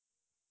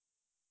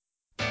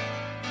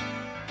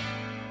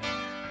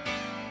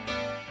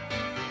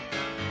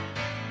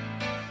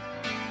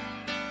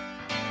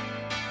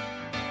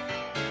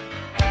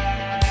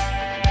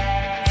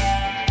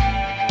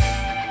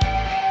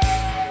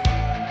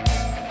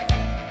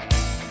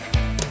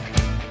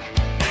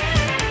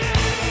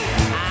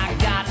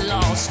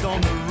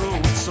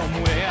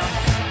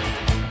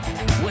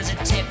Was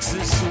it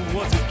Texas or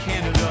was it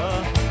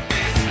Canada?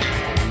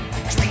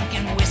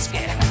 Drinking whiskey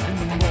in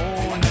the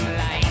morning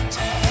light.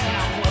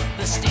 Now up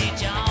the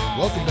stage on.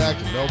 Welcome back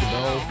to Bell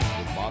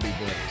with Bobby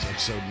Blaze,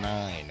 episode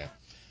 9.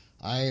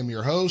 I am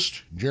your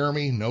host,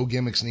 Jeremy No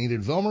Gimmicks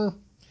Needed Vilmer,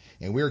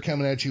 and we are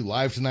coming at you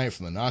live tonight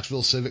from the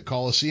Knoxville Civic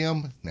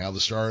Coliseum. Now the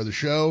star of the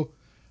show,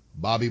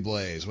 Bobby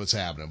Blaze. What's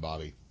happening,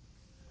 Bobby?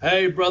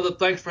 Hey, brother,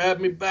 thanks for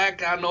having me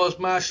back. I know it's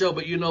my show,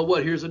 but you know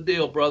what? Here's the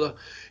deal, brother.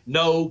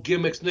 No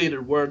gimmicks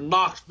needed. We're in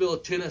Knoxville,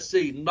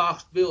 Tennessee,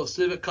 Knoxville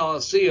Civic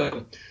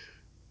Coliseum.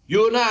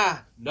 You and I,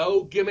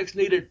 no gimmicks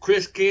needed.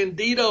 Chris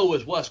Candido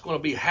is what's going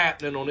to be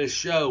happening on this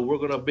show. We're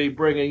going to be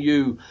bringing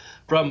you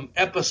from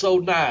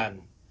episode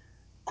 9,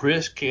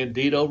 Chris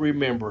Candido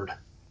Remembered.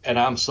 And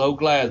I'm so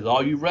glad that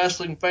all you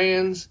wrestling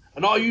fans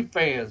and all you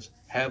fans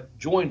have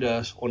joined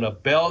us on a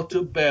Bell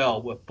to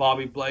Bell with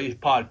Bobby Blaze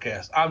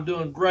podcast. I'm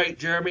doing great,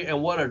 Jeremy,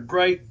 and what a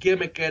great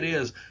gimmick that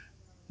is.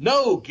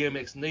 No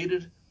gimmicks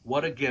needed.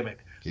 What a gimmick.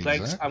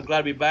 Exactly. Thanks. I'm glad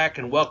to be back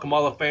and welcome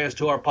all the fans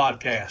to our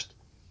podcast.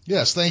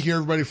 Yes, thank you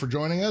everybody for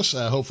joining us.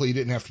 Hopefully you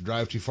didn't have to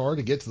drive too far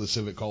to get to the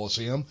Civic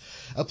Coliseum,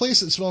 a place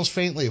that smells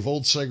faintly of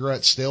old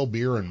cigarettes, stale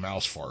beer, and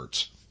mouse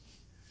farts.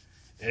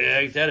 Yeah,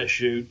 ain't that a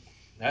shoot?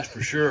 That's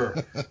for sure.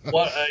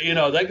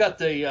 They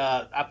got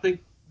I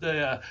think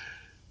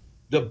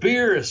the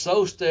beer is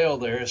so stale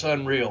there, it's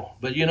unreal.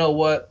 But you know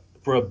what?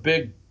 For a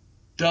big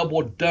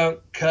double dunk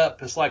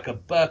cup, it's like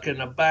 $1 in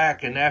the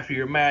back, and after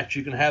your match,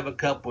 you can have a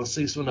couple and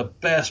see some of the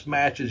best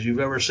matches you've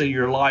ever seen in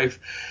your life,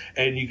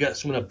 and you got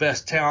some of the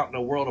best talent in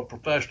the world of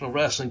professional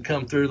wrestling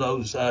come through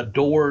those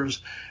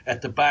doors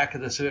at the back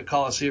of the Civic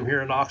Coliseum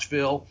here in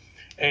Knoxville.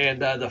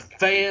 And the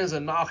fans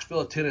in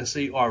Knoxville,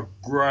 Tennessee are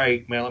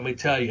great, man, let me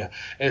tell you.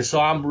 And so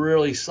I'm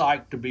really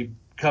psyched to be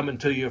coming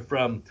to you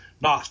from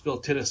Knoxville,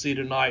 Tennessee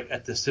tonight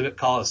at the Civic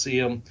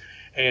Coliseum.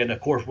 And,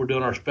 of course, we're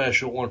doing our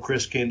special on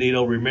Chris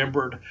Candido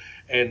Remembered.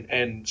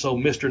 And so,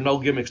 Mr. No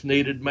Gimmicks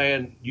Needed,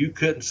 man, you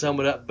couldn't sum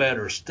it up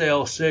better.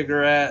 Stale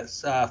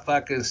cigarettes,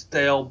 fucking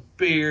stale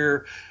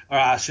beer, or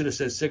I should have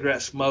said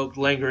cigarette smoke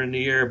linger in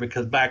the air,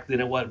 because back then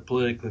it wasn't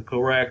politically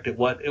correct. It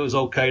was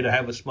okay to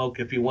have a smoke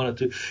if you wanted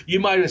to. You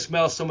might even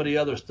smell some of the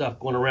other stuff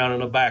going around in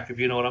the back, if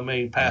you know what I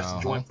mean. Pass the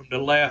joint from the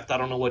left. I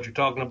don't know what you're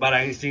talking about.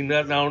 I ain't seen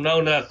nothing. I don't know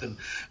nothing.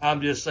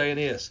 I'm just saying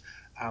this.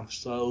 I'm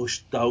so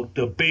stoked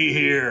to be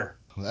here.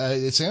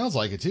 It sounds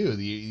like it, too.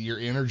 Your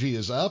energy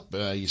is up.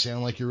 You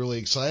sound like you're really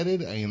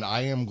excited. And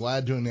I am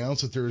glad to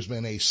announce that there has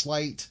been a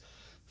slight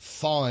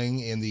thawing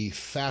in the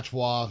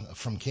fatwa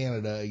from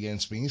Canada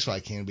against me, so I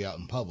can be out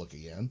in public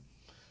again,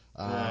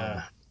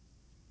 at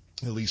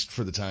least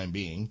for the time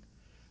being.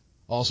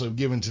 Also,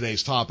 given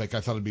today's topic,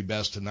 I thought it'd be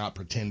best to not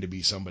pretend to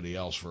be somebody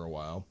else for a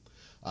while.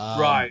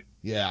 Right.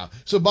 Yeah.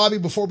 So, Bobby,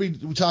 before we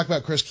talk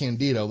about Chris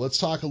Candido, let's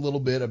talk a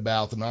little bit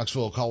about the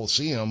Knoxville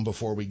Coliseum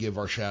before we give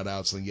our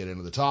shout-outs and get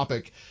into the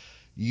topic.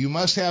 You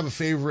must have a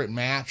favorite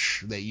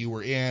match that you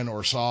were in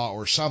or saw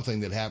or something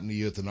that happened to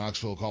you at the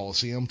Knoxville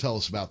Coliseum. Tell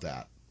us about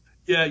that.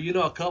 Yeah,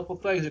 a couple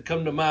of things that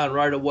come to mind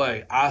right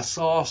away. I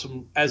saw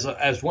some, as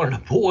one of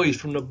the boys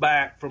from the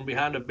back, from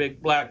behind the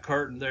big black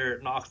curtain there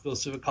at Knoxville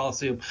Civic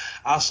Coliseum,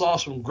 I saw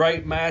some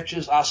great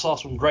matches. I saw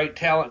some great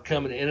talent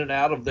coming in and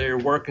out of there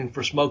working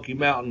for Smoky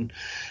Mountain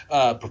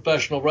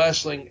Professional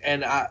Wrestling.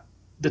 And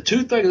the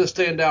two things that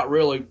stand out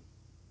really,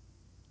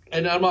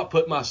 and I'm not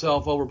putting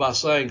myself over by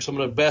saying some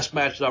of the best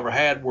matches I ever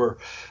had were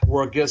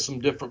against some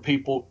different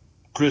people,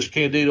 Chris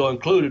Candido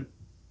included.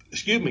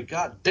 Excuse me,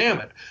 God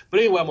damn it. But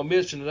anyway, I'm going to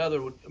mention another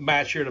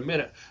match here in a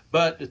minute.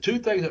 But the two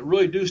things that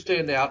really do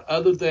stand out,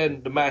 other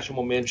than the match I'm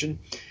going to mention,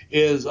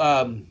 is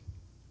I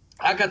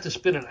got to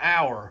spend an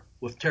hour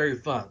with Terry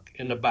Funk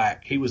in the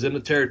back. He was in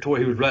the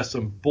territory. He was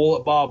wrestling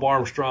Bullet Bob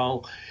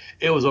Armstrong.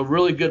 It was a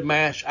really good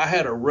match. I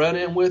had a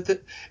run-in with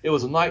it. It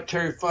was a night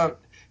Terry Funk.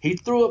 He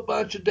threw a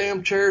bunch of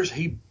damn chairs.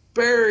 He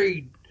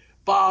buried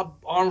Bob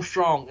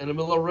Armstrong in the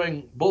middle of the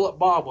ring, Bullet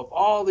Bob, with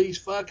all these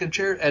fucking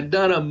chairs, and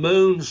done a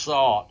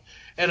moonsault.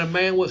 And a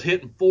man was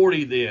hitting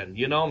 40 then,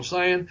 you know what I'm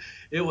saying?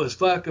 It was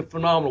fucking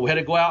phenomenal. We had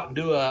to go out and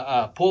do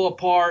a pull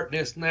apart and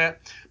this and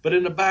that. But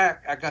in the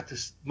back, I got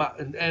this,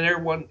 and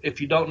everyone,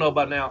 if you don't know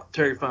by now,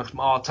 Terry Funk's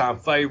my all-time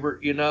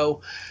favorite,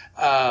 NWA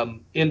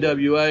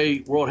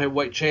World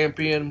Heavyweight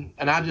Champion.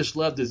 And I just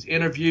loved his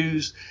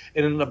interviews.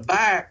 And in the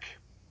back,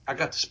 I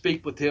got to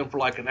speak with him for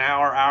like an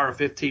hour and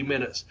 15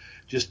 minutes.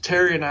 Just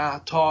Terry and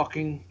I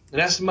talking. And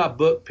that's in my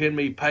book, Pin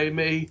Me, Pay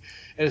Me.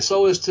 And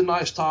so is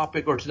today's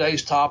topic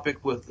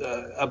with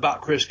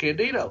about Chris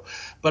Candido.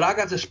 But I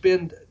got to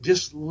spend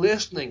just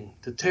listening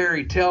to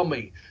Terry tell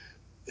me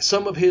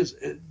some of his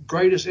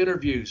greatest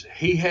interviews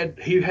he had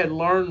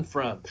learned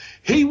from.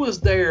 He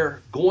was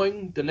there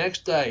going the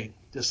next day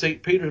to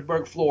St.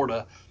 Petersburg,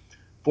 Florida,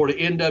 for the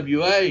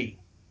NWA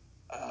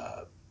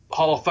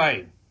Hall of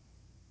Fame,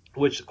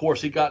 which, of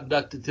course, he got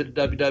inducted to the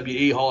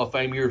WWE Hall of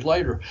Fame years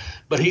later.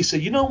 But he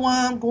said, you know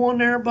why I'm going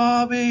there,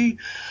 Bobby?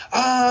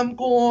 I'm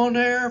going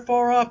there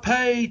for a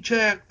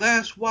paycheck.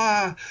 That's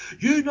why.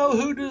 You know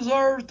who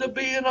deserves to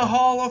be in the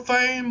Hall of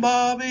Fame,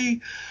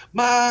 Bobby?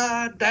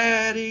 My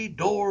daddy,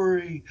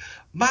 Dory.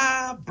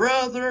 My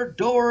brother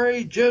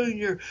Dory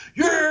Jr.,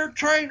 your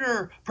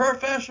trainer,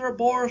 Professor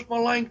Boris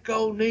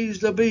Malenko, needs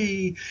to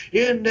be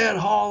in that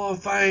Hall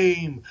of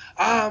Fame.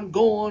 I'm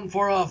going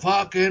for a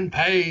fucking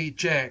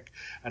paycheck.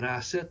 And I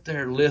sit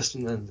there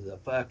listening to the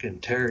fucking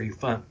Terry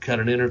Funk cut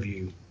an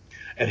interview.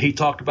 And he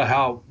talked about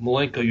how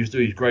Malenko used to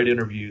do these great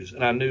interviews,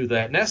 and I knew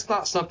that. And that's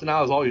not something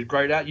I was always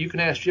great at. You can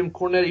ask Jim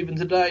Cornette even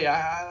today.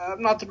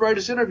 I'm not the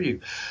greatest interview,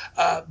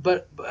 or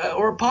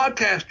a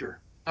podcaster.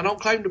 I don't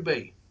claim to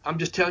be. I'm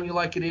just telling you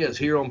like it is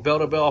here on Bell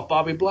to Bell with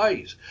Bobby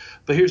Blaze.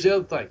 But here's the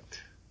other thing.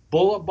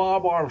 Bullet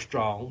Bob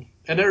Armstrong,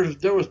 and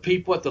there was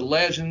people at the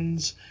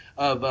Legends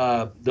of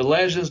the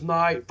Legends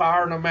Night,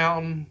 Fire in the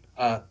Mountain,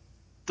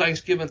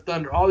 Thanksgiving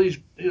Thunder, all these,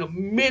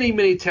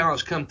 many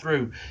talents come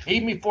through.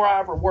 Even before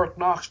I ever worked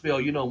Knoxville,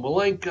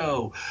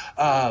 Malenko,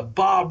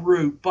 Bob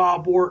Root,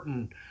 Bob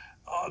Orton,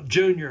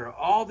 Jr.,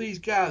 all these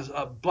guys,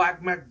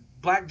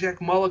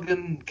 Blackjack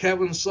Mulligan,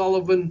 Kevin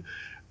Sullivan,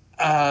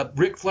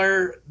 Ric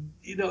Flair,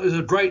 it was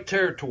a great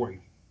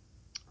territory.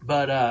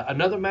 But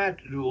another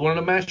match, one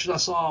of the matches I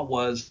saw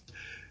was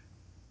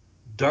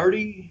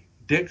Dirty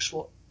Dick,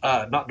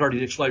 not Dirty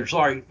Dick Slater,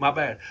 sorry, my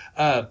bad,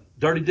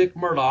 Dirty Dick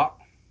Murdoch,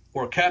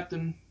 or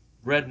Captain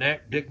Redneck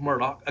Dick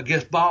Murdoch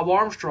against Bob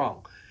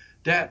Armstrong.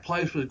 That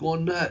place was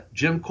going nuts.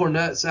 Jim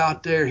Cornette's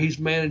out there. He's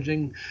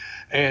managing.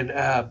 And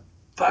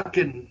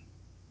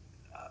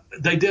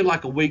they did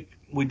like a week.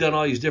 We done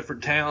all these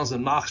different towns,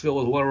 and Knoxville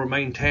was one of our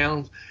main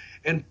towns.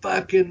 And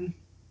fucking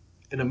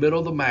in the middle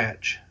of the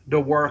match, they're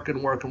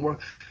working.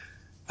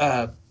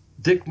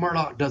 Dick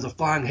Murdoch does a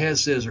flying head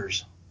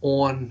scissors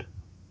on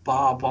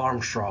Bob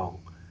Armstrong.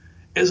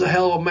 It's a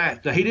hell of a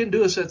match. Now, he didn't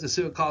do this at the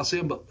Civic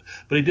Coliseum, but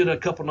he did it a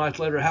couple nights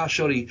later at a house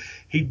show.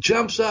 He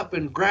jumps up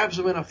and grabs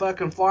him in a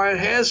fucking flying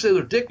head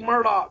scissors. Dick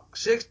Murdoch,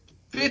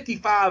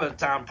 55 at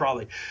the time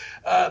probably,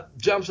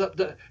 jumps up.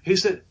 He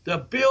said, the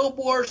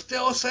billboard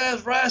still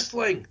says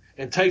wrestling,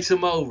 and takes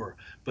him over.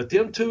 But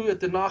them two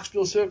at the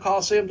Knoxville Civic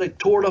Coliseum, they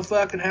tore the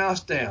fucking house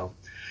down.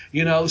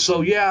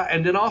 So yeah,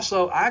 and then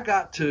also I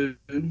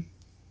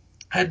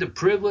had the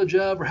privilege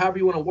of, or however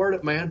you want to word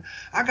it, man,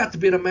 I got to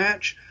be in a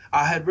match.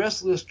 I had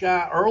wrestled this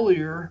guy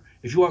earlier,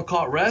 if you want to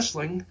call it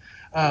wrestling,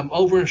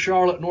 over in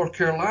Charlotte, North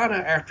Carolina,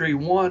 after he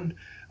won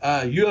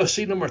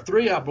UFC number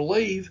 3, I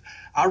believe.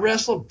 I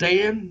wrestled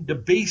Dan the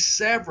Beast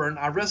Severn.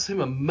 I wrestled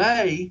him in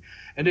May,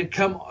 and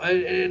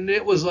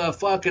it was a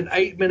fucking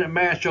 8-minute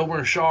match over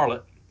in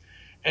Charlotte.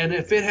 And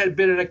if it had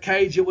been in a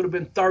cage, it would have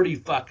been 30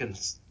 fucking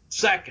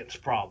seconds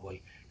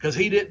probably, because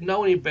he didn't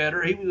know any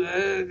better. He was,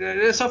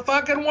 it's a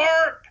fucking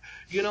work.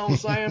 You know what I'm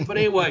saying? But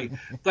anyway,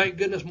 thank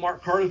goodness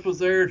Mark Curtis was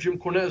there. Jim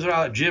Cornette was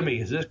like, Jimmy,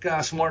 is this guy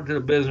smart to the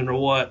business or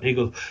what? And he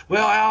goes,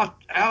 well,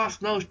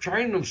 Alex knows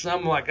training him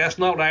something. Like, that's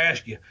not what I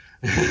asked you.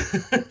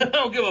 I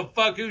don't give a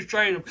fuck who's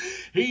training him.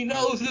 He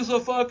knows this is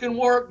a fucking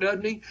work,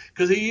 doesn't he?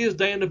 Because he is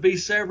Dan the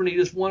Beast Severn. He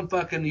just won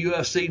fucking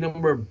UFC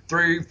number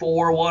 3,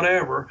 4,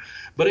 whatever.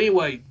 But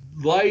anyway,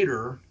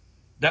 later,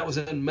 that was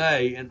in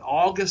May. In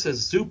August,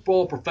 as Super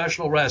Bowl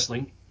Professional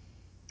Wrestling,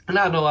 and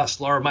I know I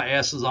slur, my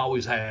S's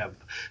always have.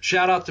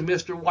 Shout out to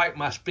Mr. White,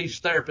 my speech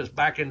therapist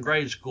back in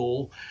grade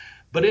school.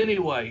 But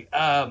anyway,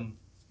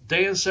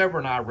 Dan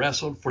Severn and I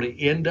wrestled for the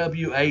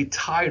NWA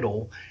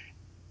title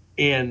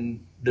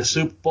in the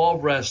Super Bowl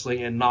of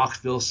Wrestling in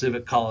Knoxville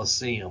Civic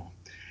Coliseum.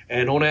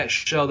 And on that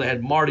show, they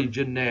had Marty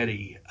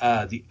Jannetty,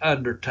 The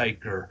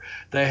Undertaker.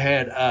 They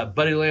had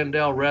Buddy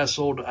Landel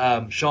wrestled,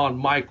 Shawn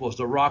Michaels,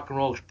 The Rock and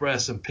Roll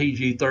Express, and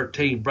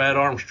PG-13, Brad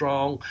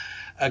Armstrong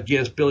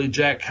against Billy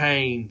Jack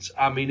Haynes.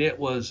 I mean, it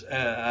was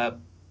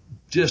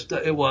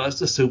it was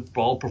the Super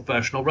Bowl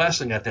professional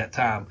wrestling at that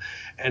time.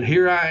 And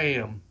here I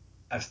am,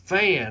 a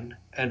fan,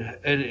 and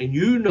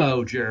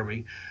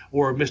Jeremy,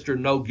 or Mr.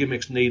 No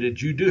Gimmicks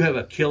Needed, you do have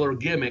a killer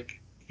gimmick.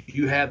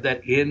 You have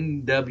that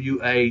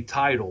NWA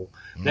title,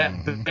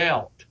 that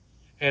belt,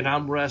 and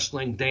I'm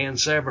wrestling Dan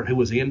Severn, who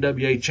was the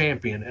NWA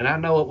champion. And I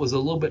know it was a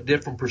little bit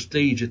different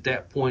prestige at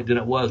that point than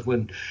it was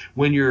when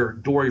you're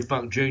Dory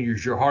Funk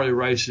Jr.'s, your Harley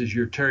Races,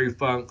 your Terry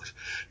Funks,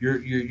 your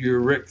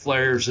Ric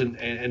Flairs,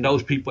 and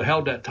those people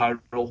held that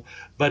title.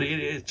 But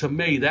to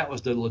me, that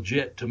was that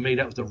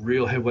was the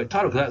real heavyweight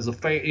title, because that was a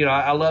fan.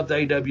 I love the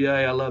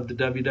AWA, I love the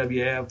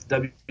WWF,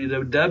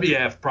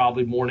 WWF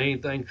probably more than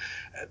anything.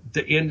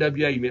 The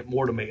NWA meant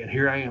more to me. And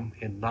here I am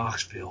in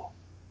Knoxville,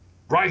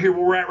 right here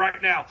where we're at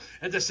right now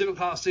at the Civic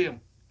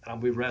Coliseum, and I'll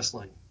be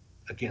wrestling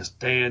against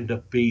Dan the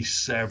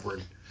Beast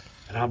Severn.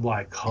 And I'm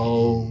like,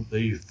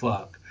 holy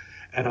fuck.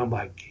 And I'm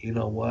like, you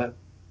know what?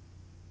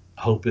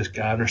 I hope this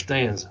guy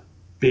understands.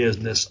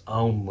 Business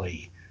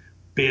only.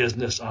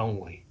 Business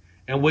only.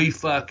 And we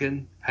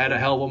fucking had a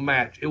hell of a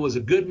match. It was a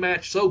good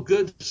match, so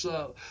good,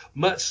 so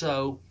much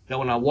so that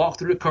when I walked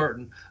through the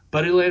curtain,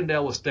 Buddy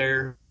Landel was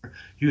there.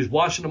 He was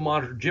watching the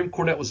monitor. Jim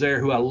Cornette was there,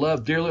 who I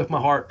love dearly with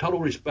my heart. Total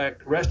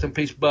respect. Rest in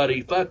peace,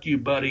 Buddy. Fuck you,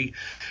 Buddy.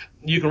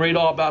 You can read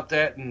all about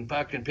that and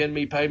fucking pin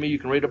me, pay me. You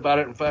can read about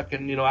it and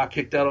fucking, I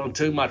kicked that on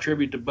too, my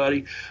tribute to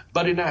Buddy.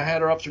 Buddy and I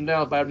had our ups and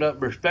downs, but I have nothing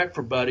but respect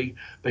for Buddy.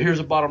 But here's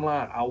the bottom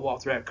line. I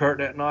walked through that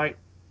curtain that night,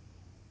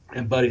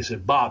 and Buddy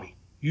said, Bobby,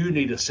 You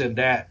need to send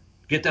that.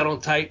 Get that on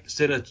tape,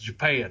 send it to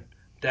Japan.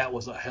 That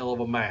was a hell of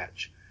a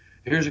match.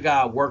 Here's a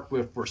guy I worked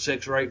with for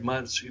 6 or 8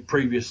 months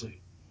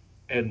previously.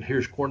 And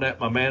here's Cornette,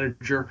 my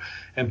manager,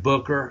 and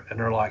Booker, and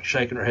they're like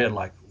shaking their head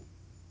like,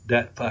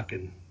 that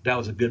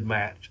was a good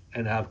match.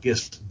 And I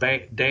guess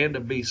Dan to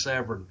be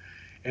Severn,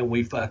 and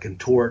we fucking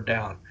tore it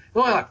down. It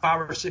was only like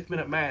 5 or 6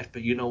 minute match,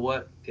 but you know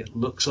what? It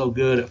looked so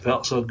good. It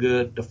felt so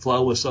good. The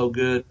flow was so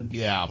good.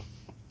 Yeah.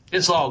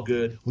 It's all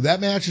good. Well, that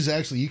match is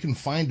actually, you can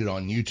find it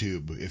on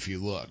YouTube if you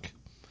look.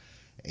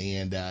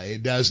 And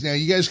it does. Now,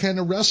 you guys kind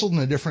of wrestled in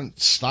a different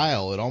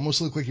style. It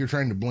almost looked like you're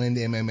trying to blend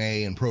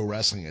MMA and pro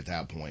wrestling at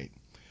that point.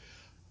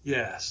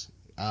 Yes.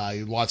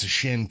 Lots of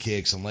shin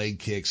kicks and leg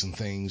kicks and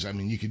things. I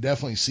mean, you could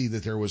definitely see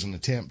that there was an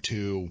attempt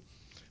to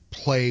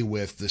play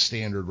with the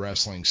standard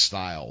wrestling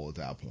style at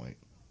that point.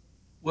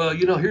 Well,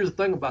 here's the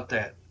thing about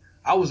that.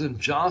 I was in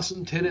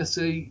Johnson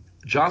City,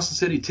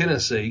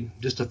 Tennessee,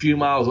 just a few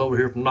miles over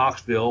here from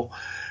Knoxville.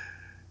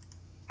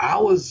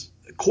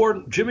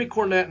 Jimmy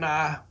Cornette and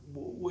I,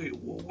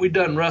 we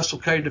done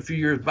WrestleCade a few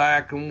years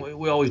back, and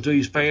we always do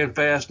these fan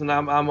fest, and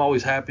I'm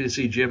always happy to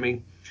see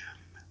Jimmy.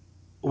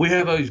 We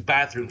have those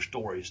bathroom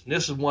stories, and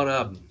this is one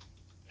of them.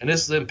 And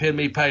this is them pin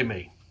me, pay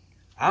me.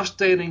 I'm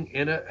standing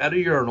at a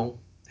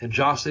urinal in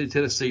Johnson City,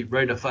 Tennessee,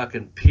 ready to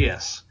fucking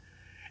piss,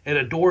 and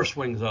a door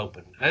swings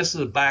open. This is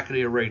the back of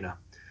the arena.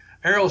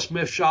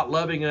 Aerosmith shot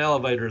Loving an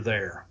Elevator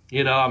there.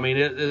 It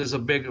is a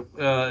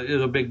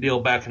big deal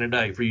back in the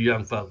day for you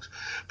young folks.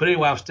 But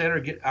anyway, I'm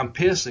standing there, I'm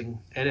pissing,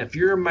 and if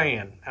you're a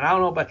man, and I don't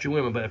know about you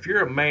women, but if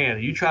you're a man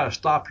and you try to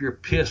stop your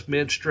piss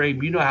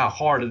midstream, you know how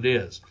hard it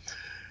is.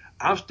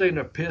 I'm standing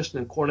there pissing,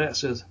 and Cornette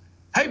says,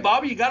 "Hey,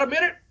 Bobby, you got a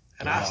minute?"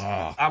 And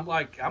I'm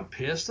like, I'm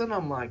pissing.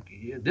 I'm like,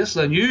 yeah, this is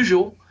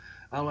unusual.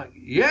 I'm like,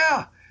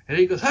 yeah. And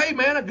he goes, "Hey,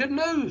 man, good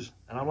news."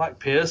 And I'm like,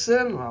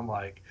 pissing. And I'm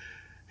like,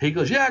 he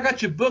goes, "Yeah, I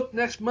got you booked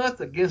next month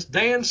against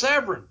Dan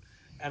Severn."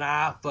 And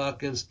I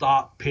fucking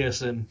stopped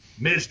pissing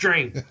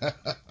midstream. And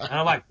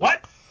I'm like,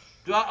 "What?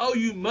 Do I owe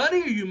you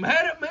money? Are you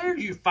mad at me? Are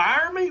you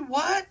firing me?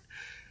 What?"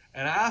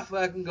 And I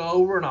fucking go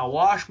over and I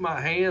wash my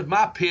hands.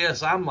 My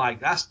piss, I'm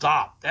like, I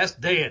stopped. That's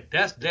dead.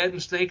 That's dead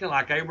and stinking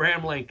like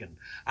Abraham Lincoln.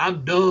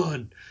 I'm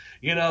done.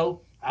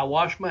 I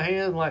wash my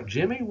hands like,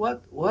 "Jimmy,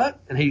 what?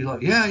 And he's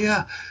like,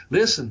 yeah.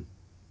 Listen,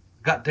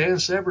 got Dan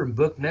Severn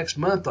booked next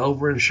month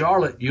over in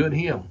Charlotte, you and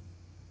him."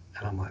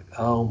 And I'm like,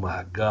 oh,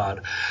 my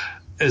God.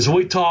 As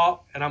we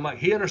talk, and I'm like,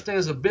 he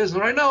understands the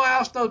business. I know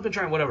Al Snow's been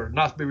trying, whatever,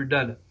 not to be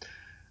redundant.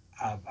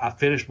 I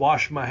finished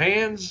washing my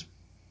hands.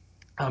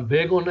 I'm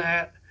big on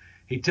that.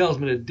 He tells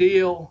me the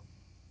deal.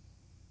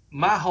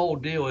 My whole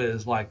deal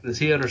is like this.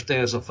 He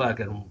understands the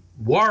fucking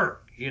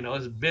work.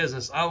 It's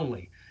business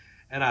only.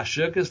 And I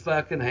shook his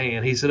fucking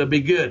hand. He said, "It'd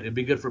be good. It'd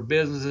be good for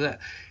business."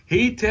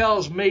 He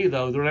tells me,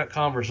 though, during that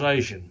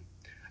conversation,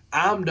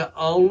 I'm the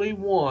only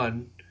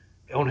one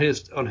on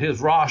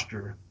his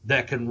roster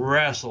that can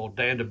wrestle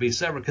Dan to be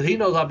Severn, because he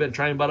knows I've been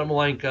trained by the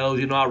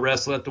Malenkos. I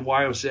wrestled at the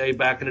YMCA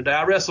back in the day.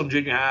 I wrestled in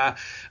junior high,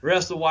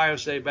 wrestled the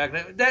YMCA back in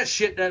the day. That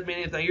shit doesn't mean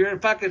anything. You're in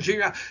fucking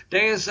junior high.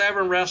 Dan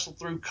Severn wrestled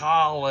through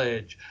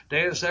college.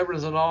 Dan Severn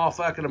is an all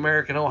fucking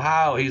American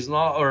Ohio. He's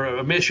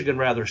an Michigan,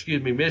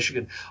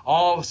 Michigan.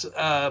 All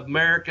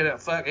American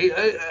at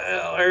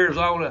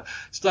Arizona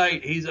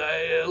State. He's an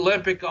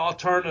Olympic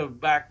alternative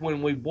back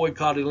when we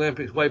boycotted the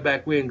Olympics way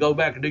back when. Go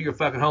back and do your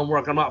fucking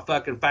homework. I'm not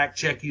fucking fact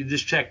checking you.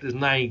 Just checked his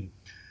name.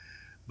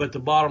 But the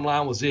bottom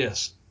line was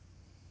this.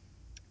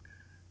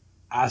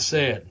 I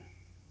said,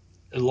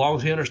 as long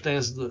as he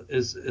understands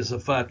it's a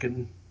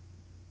fucking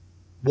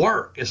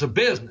work, it's a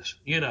business,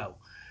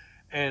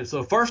 And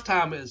so the first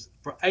time is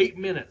for 8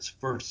 minutes.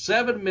 For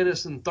 7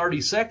 minutes and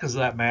 30 seconds of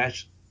that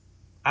match,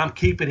 I'm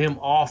keeping him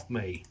off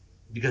me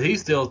because he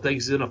still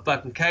thinks he's in a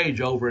fucking cage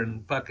over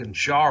in fucking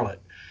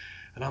Charlotte.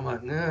 And I'm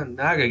like, nah,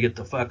 now I got to get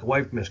the fuck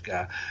away from this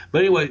guy. But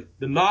anyway,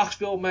 the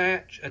Knoxville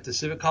match at the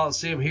Civic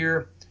Coliseum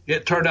here,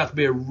 it turned out to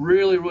be a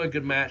really, really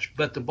good match.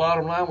 But the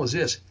bottom line was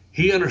this.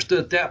 He understood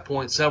at that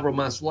point several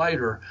months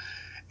later.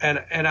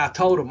 And I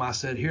told him, I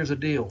said, here's the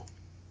deal.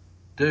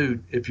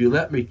 Dude, if you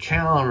let me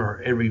counter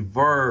and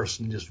reverse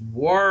and just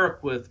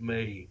work with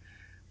me,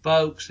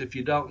 folks, if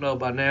you don't know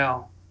by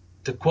now,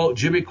 to quote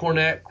Jimmy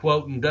Cornette,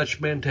 quoting Dutch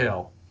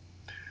Mantel,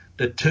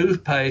 the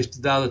toothpaste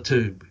is out of the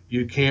tube.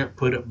 You can't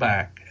put it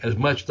back. As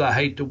much as I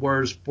hate the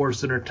word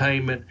sports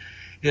entertainment,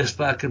 it's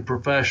fucking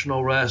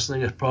professional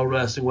wrestling. It's pro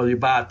wrestling, whether you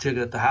buy a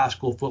ticket at the high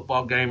school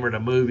football game or the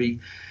movie.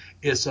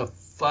 It's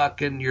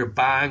you're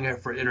buying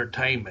it for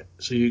entertainment.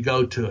 So you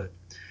go to it.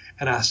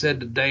 And I said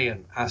to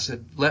Dan, I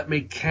said, let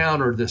me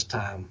counter this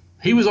time.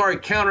 He was already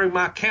countering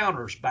my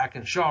counters back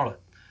in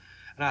Charlotte.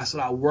 And I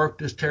said, I worked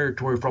this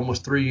territory for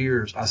almost 3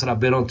 years. I said,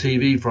 I've been on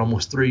TV for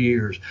almost 3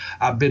 years.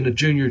 I've been the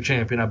junior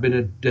champion. I've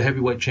been the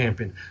heavyweight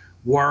champion.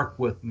 Work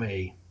with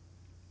me.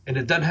 And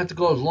it doesn't have to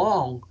go as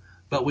long,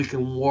 but we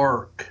can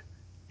work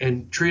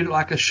and treat it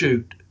like a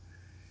shoot.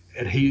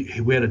 And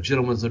we had a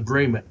gentleman's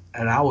agreement.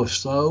 And I was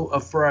so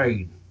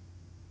afraid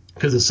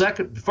because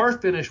the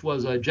first finish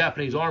was a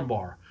Japanese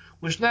armbar,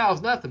 which now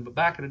is nothing, but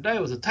back in the day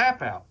it was a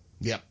tap out.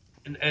 Yep.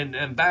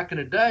 And back in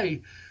the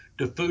day,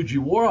 the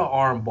Fujiwara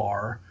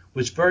armbar,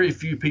 which very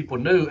few people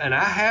knew, and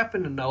I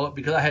happened to know it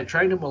because I had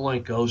trained at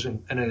Malenko's,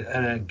 and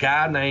a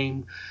guy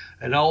named,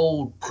 an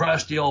old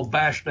crusty old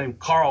bastard named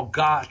Carl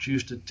Gotch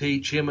used to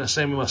teach him, and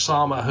Sammy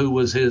Masama, who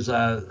was his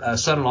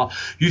son-in-law,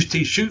 used to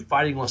teach shoot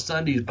fighting on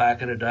Sundays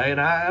back in the day. And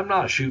I'm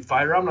not a shoot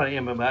fighter. I'm not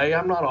MMA.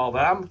 I'm not all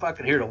that. I'm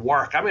fucking here to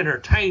work. I'm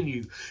entertain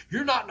you.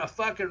 You're not in a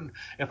fucking,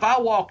 if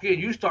I walk in,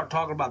 you start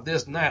talking about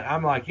this and that,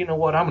 I'm like, you know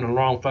what? I'm in the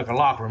wrong fucking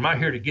locker room. I'm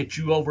here to get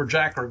you over,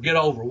 Jack, or get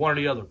over, one or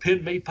the other.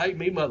 Pin me, pay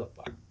me,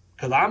 motherfucker.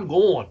 Because I'm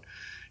going.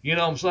 You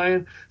know what I'm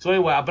saying? So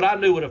anyway, but I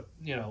knew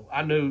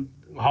I knew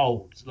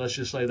holds. Let's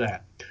just say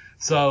that.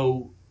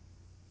 So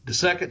the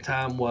second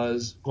time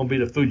was going to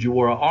be the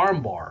Fujiwara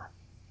armbar.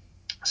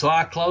 So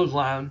I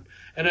clothesline,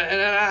 and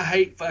I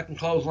hate fucking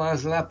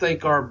clotheslines, and I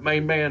think our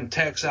main man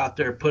Tex out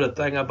there put a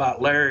thing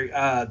about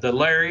the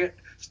lariat,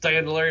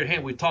 staying the lariat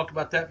hand. We talked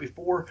about that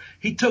before.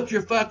 He took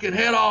your fucking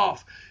head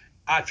off.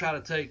 I try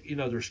to take,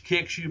 there's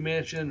kicks you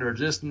mentioned, there's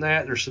this and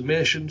that, there's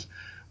submissions.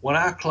 When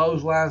I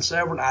clothesline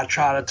Severn, I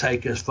try to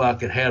take his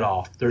fucking head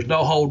off. There's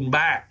no holding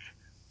back.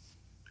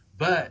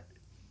 But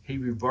he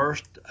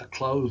reversed a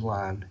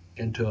clothesline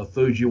into a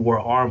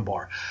Fujiwara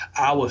armbar.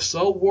 I was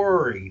so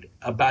worried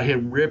about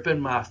him ripping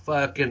my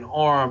fucking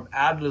arm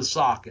out of the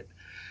socket,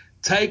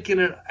 taking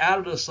it out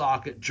of the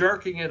socket,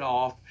 jerking it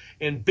off,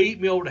 and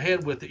beat me over the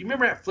head with it. You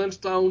remember that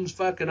Flintstones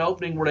fucking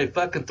opening where they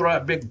fucking throw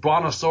that big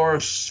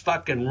brontosaurus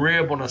fucking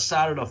rib on the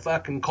side of the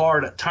fucking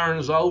car that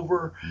turns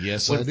over?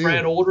 Yes, when I do.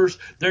 Fred orders?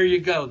 There you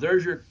go.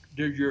 There's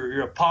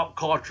your pop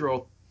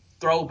cultural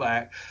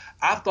throwback.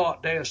 I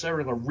thought Dan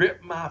Severn was going to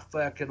rip my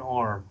fucking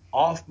arm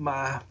off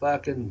my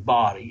fucking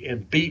body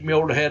and beat me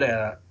over the head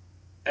at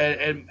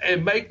it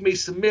and make me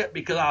submit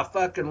because I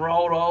fucking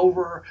rolled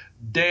over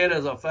dead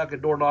as a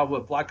fucking doorknob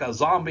with like a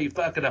zombie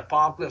fucking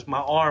apocalypse, my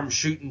arm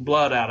shooting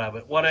blood out of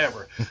it,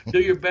 whatever. Do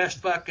your best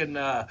fucking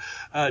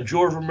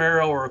George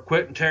Romero or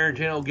Quentin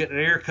Tarantino getting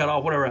an ear cut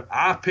off, whatever.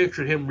 I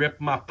pictured him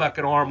ripping my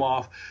fucking arm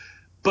off,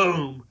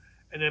 boom,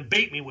 and then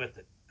beat me with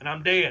it, and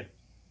I'm dead.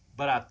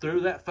 But I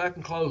threw that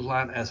fucking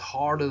clothesline as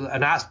hard as,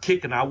 and I was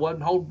kicking. I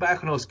wasn't holding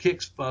back on those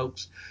kicks,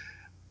 folks.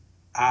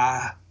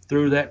 I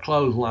threw that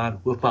clothesline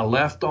with my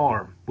left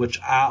arm, which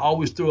I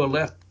always threw a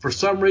left. For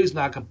some reason,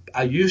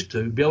 I used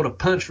to be able to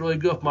punch really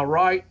good with my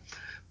right,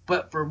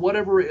 but for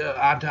whatever,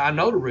 I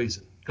know the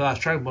reason. Because I was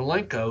training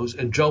Malenko's,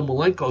 and Joe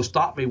Malenko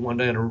stopped me one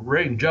day in a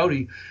ring.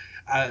 Jody,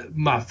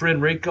 my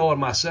friend Rico and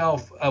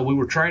myself, we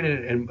were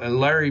training, and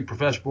Larry,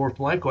 Professor Boris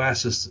Malenko,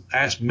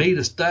 asked me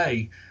to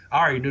stay. I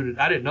already knew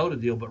that. I didn't know the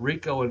deal, but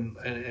Rico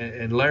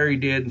and Larry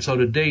did, and so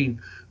did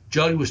Dean.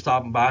 Jody was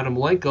stopping by, and the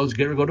Malenko's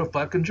getting ready to go to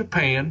fucking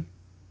Japan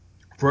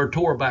for a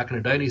tour back in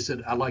the day, and he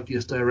said, I'd like you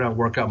to stay around and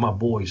work out my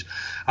boys.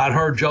 I'd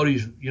heard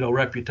Jody's,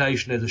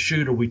 reputation as a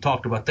shooter. We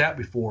talked about that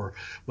before.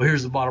 Well,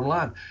 here's the bottom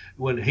line.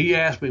 When he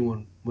asked me,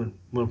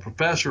 when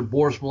Professor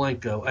Boris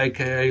Malenko,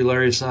 a.k.a.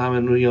 Larry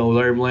Simon,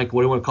 Larry Malenko,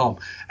 what do you want to call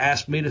him,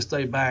 asked me to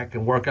stay back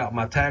and work out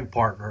my tag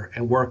partner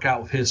and work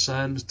out with his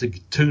sons to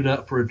tune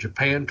up for a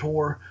Japan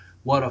tour,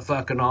 what a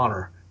fucking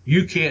honor.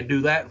 You can't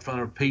do that in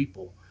front of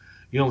people.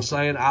 You know what I'm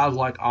saying? I was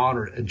like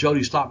honored. And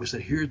Jody stopped me and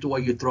said, here's the way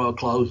you throw a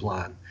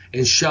clothesline.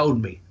 And showed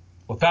me,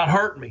 without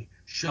hurting me,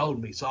 showed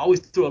me. So I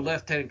always threw a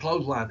left-handed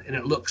clothesline, and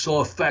it looked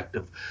so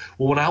effective.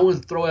 Well, when I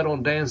went to throw it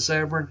on Dan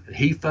Severn,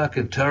 he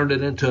fucking turned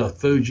it into a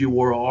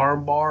Fujiwara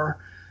armbar.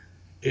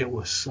 It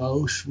was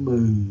so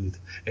smooth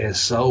and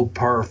so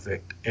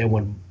perfect. And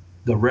when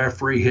the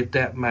referee hit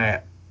that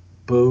mat,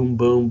 boom,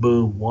 boom,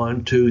 boom,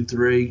 1, 2,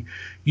 3.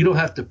 You don't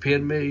have to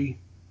pin me,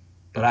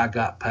 but I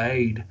got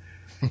paid.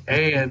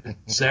 And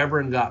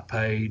Severn got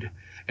paid.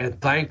 And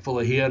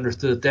thankfully, he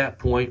understood at that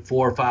point,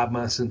 4 or 5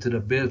 months into the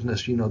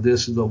business,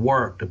 this is the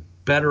work. The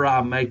better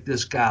I make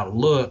this guy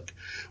look,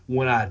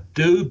 when I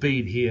do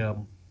beat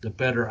him, the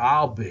better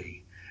I'll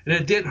be. And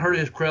it didn't hurt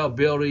his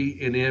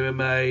credibility in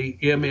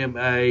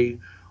MMA,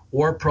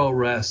 or pro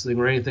wrestling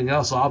or anything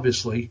else,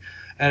 obviously.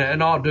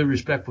 And all due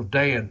respect with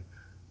Dan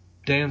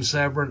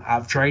Severn,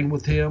 I've trained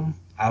with him.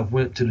 I've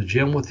went to the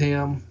gym with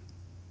him.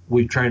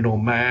 We trained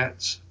on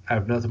mats. I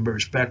have nothing but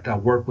respect. I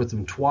worked with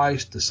him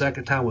twice. The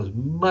second time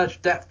was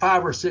that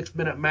 5 or 6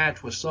 minute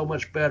match was so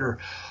much better,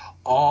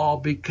 all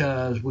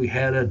because we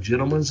had a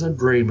gentleman's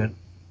agreement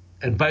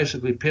and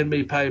basically pin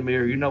me, pay me,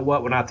 or you know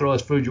what, when I throw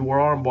this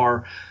Fujiwara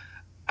armbar,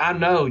 I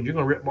know you're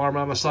going to rip my arm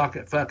out of my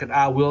socket. Fucking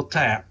I will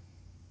tap.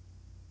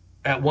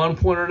 At one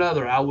point or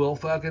another, I will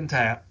fucking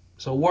tap.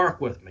 So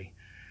work with me.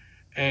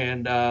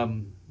 And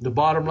the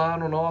bottom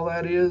line on all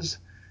that is,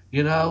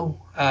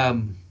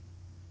 Dan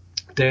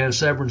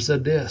Severn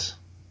said this.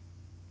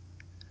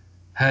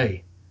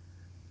 Hey,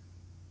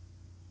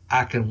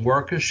 I can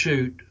work a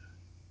shoot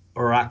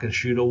or I can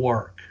shoot a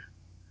work.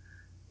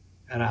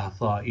 And I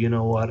thought, you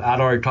know what?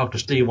 I'd already talked to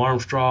Steve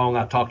Armstrong.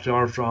 I talked to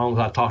Armstrong.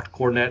 I talked to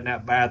Cornette in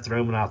that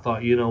bathroom. And I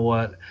thought, you know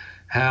what?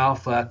 How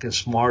fucking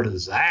smart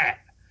is that?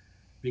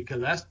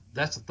 Because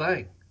that's the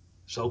thing.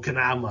 So can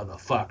I,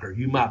 motherfucker.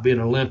 You might be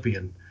an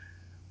Olympian,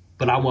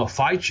 but I'm going to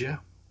fight you.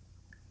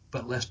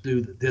 But let's do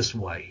it this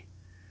way.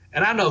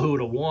 And I know who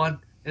would have won.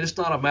 And it's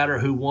not a matter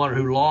of who won or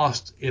who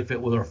lost if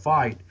it was a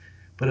fight.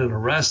 But in a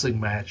wrestling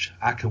match,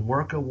 I can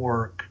work a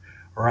work,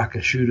 or I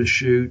can shoot a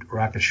shoot, or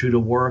I can shoot a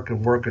work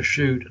and work a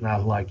shoot. And I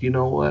was like, you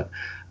know what?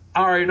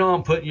 I already know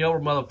I'm putting you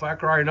over,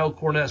 motherfucker. I already know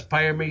Cornette's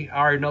paying me. I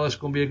already know it's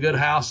going to be a good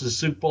house. It's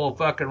Super Bowl of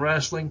fucking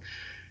wrestling.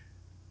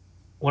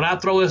 When I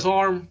throw this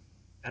arm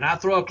and I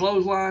throw a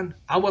clothesline,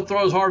 I'm going to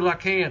throw as hard as I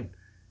can.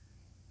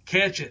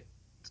 Catch it.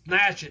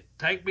 Snatch it.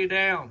 Take me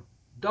down.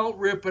 Don't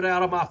rip it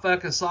out of my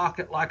fucking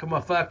socket like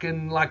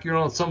like you're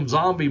on some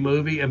zombie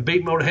movie and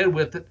beat me over the head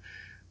with it.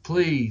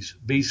 Please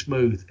be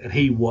smooth. And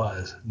he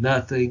was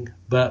nothing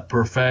but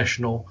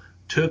professional.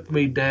 Took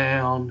me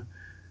down.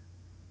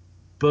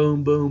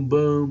 Boom, boom,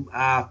 boom.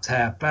 I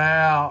tap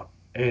out,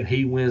 and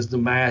he wins the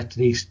match.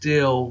 And he's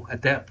still,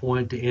 at that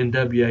point, the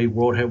NWA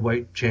World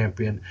Heavyweight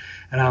Champion.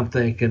 And I'm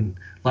thinking,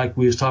 like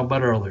we was talking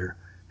about earlier,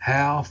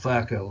 how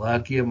fucking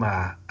lucky am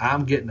I?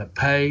 I'm getting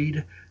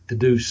paid to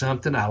do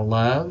something I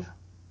love.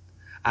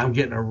 I'm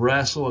getting to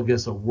wrestle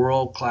against a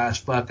world-class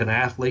fucking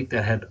athlete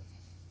that had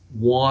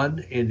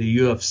won in the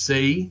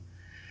UFC.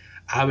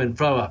 I'm in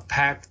front of a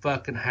packed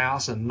fucking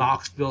house in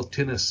Knoxville,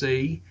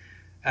 Tennessee,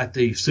 at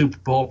the Super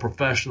Bowl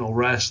Professional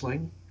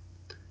Wrestling,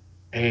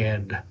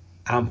 and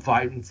I'm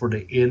fighting for the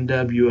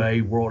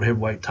NWA World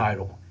Heavyweight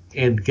title.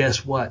 And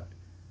guess what?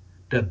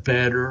 The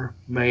better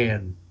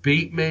man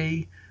beat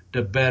me.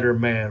 The better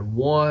man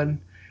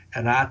won.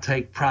 And I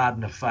take pride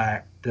in the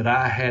fact that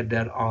I had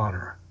that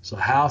honor. So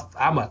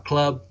I'm a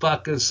club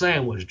fucking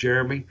sandwich,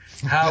 Jeremy.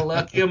 How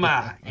lucky am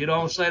I? You know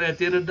what I'm saying? At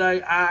the end of the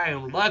day, I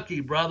am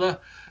lucky, brother.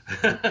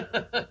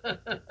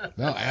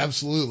 No,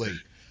 absolutely.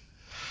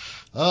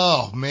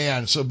 Oh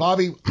man, so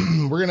Bobby,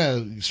 we're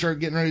gonna start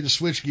getting ready to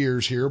switch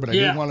gears here, but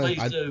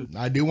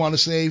I do want to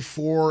say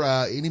for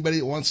anybody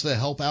that wants to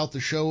help out the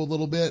show a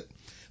little bit,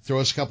 throw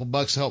us a couple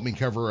bucks to help me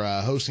cover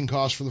hosting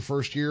costs for the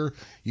first year.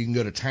 You can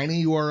go to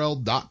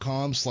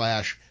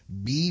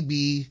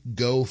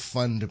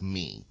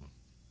tinyurl.com/bbgofundme.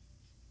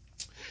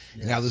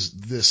 Yes. Now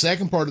the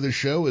second part of the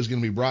show is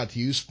going to be brought to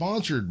you,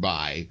 sponsored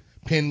by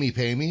Pin Me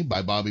Pay Me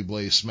by Bobby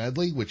Blaze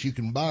Smedley, which you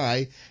can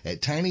buy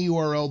at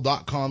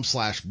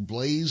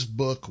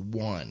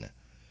tinyurl.com/blazebook1.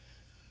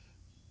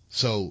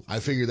 So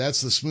I figure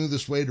that's the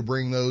smoothest way to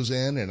bring those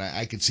in, and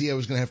I could see I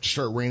was going to have to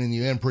start reining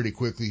you in pretty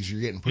quickly because you're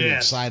getting pretty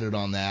excited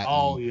on that.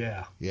 Oh,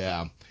 yeah.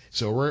 Yeah.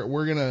 So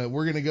we're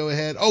gonna go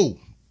ahead. Oh,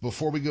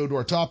 before we go to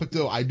our topic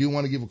though, I do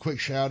want to give a quick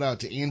shout out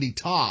to Andy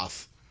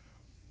Toth,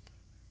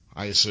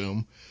 I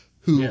assume,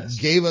 who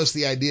gave us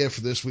the idea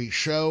for this week's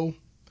show.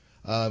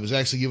 Was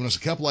actually giving us a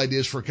couple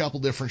ideas for a couple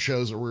different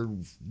shows that we're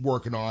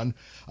working on.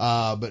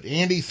 But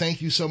Andy,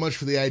 thank you so much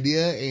for the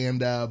idea. And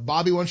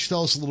Bobby, why don't you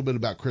tell us a little bit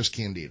about Chris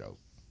Candido?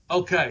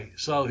 Okay,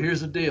 so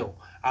here's the deal.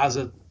 I was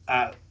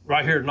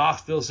right here at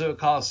Knoxville Civic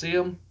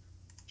Coliseum.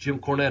 Jim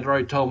Cornette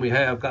already told me,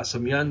 hey, I've got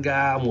some young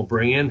guy I'm going to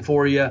bring in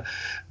for you.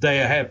 They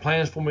had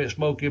plans for me at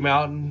Smoky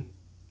Mountain,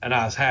 and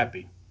I was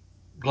happy.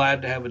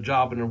 Glad to have a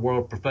job in the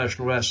world of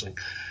professional wrestling.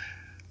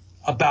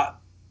 About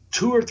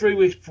 2 or 3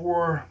 weeks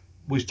before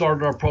we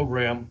started our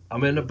program,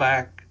 I'm in the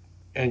back,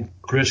 and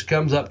Chris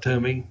comes up to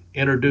me,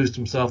 introduced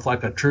himself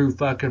like a true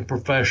fucking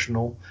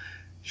professional,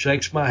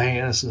 shakes my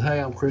hand, and says, hey,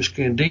 I'm Chris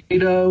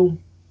Candido,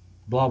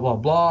 blah, blah,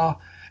 blah.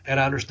 And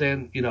I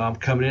understand, I'm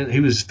coming in. He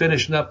was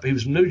finishing up. He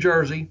was from New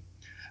Jersey,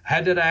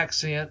 had that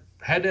accent,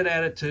 had that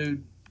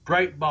attitude,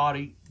 great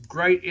body,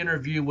 great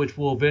interview, which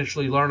we'll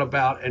eventually learn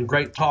about, and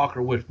great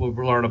talker, which we'll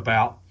learn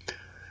about.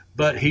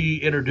 But he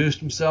introduced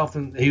himself,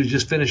 and he was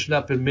just finishing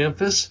up in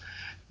Memphis.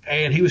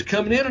 And he was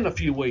coming in a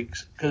few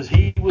weeks because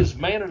he was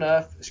man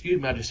enough.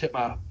 Excuse me, I just hit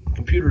my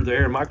computer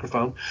there and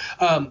microphone.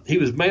 He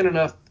was man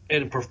enough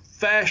and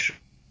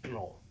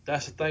professional.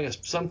 That's the thing that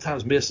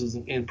sometimes misses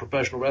in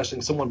professional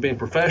wrestling, someone being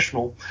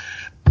professional,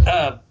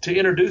 to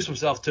introduce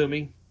himself to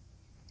me.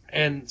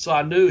 And so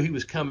I knew he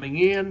was coming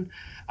in.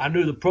 I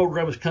knew the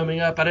program was coming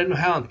up. I didn't know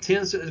how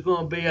intense it was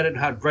going to be. I didn't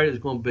know how great it was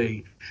going to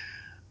be.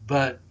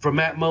 But from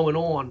that moment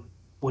on,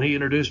 when he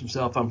introduced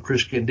himself, I'm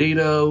Chris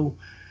Candido.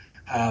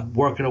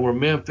 Working over in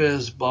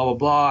Memphis, blah, blah,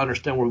 blah. I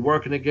understand we're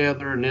working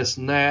together and this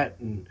and that.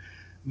 And,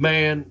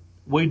 man,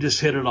 we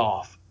just hit it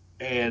off.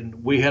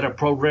 And we had a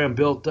program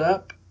built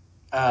up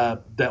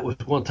that was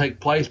going to take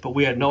place, but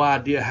we had no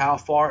idea how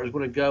far it was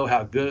going to go,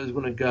 how good it was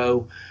going to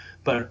go.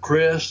 But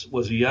Chris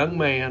was a young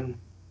man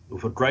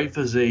with a great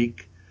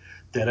physique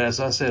that,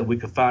 as I said, we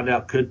could find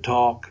out could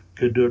talk,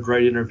 could do a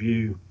great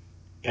interview.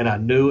 And I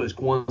knew it was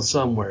going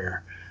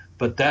somewhere.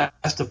 But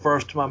that's the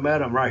first time I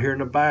met him, right here in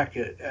the back.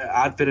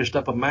 I'd finished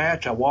up a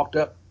match. I walked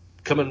up,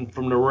 coming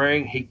from the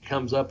ring. He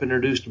comes up,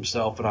 introduced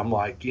himself, and I'm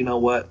like, you know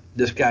what?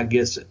 This guy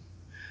gets it.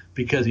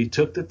 Because he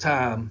took the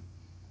time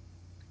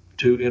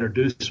to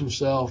introduce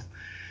himself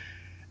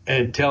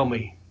and tell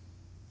me,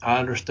 I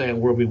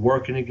understand we'll be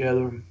working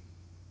together.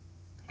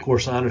 Of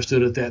course, I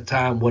understood at that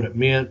time what it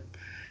meant,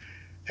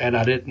 and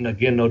I didn't,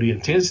 again, know the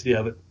intensity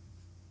of it.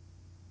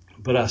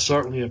 But I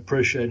certainly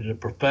appreciated the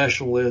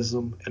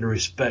professionalism and the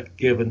respect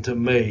given to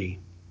me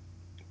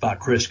by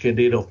Chris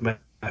Candido from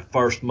my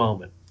first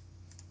moment.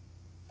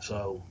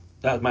 So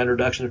that was my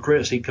introduction to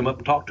Chris. He'd come up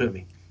and talk to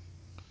me.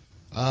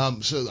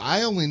 So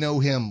I only know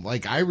him,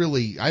 like I've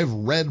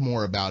read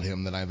more about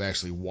him than I've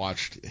actually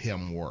watched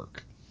him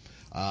work.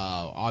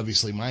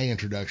 Obviously my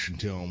introduction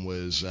to him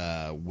was,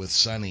 with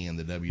Sonny in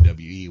the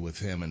WWE with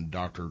him and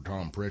Dr.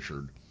 Tom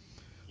Pritchard.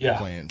 Yeah.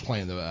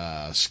 Playing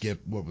the,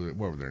 Skip, what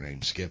were their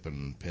names? Skip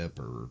and Pip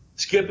or?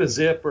 Skip and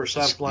Zip or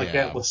something like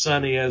that with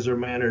Sonny as their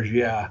managers.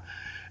 Yeah.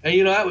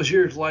 And, that was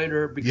years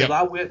later because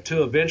I went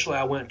to a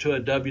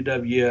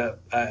WWF,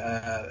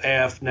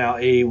 now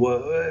E.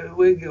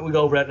 We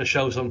go over that in the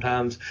show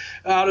sometimes.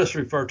 I'll just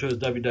refer to it as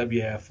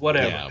WWF,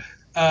 whatever. Yeah.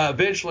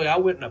 Eventually, I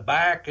went in the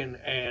back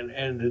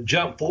and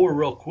jumped forward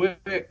real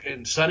quick,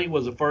 and Sonny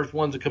was the first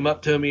one to come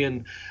up to me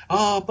and,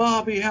 "Oh,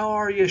 Bobby, how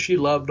are you?" She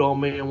loved on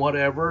me and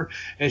whatever,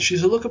 and she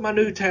said, "Look at my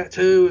new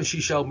tattoo," and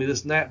she showed me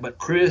this and that. But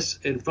Chris,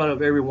 in front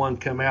of everyone,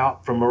 come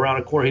out from around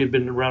the corner. He had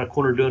been around the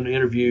corner doing the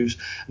interviews,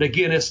 and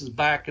again, this is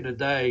back in the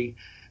day,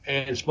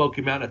 and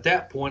Smoky Mountain at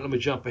that point. Let me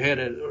jump ahead.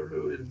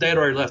 They'd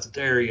already left the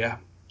area.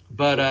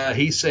 But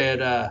he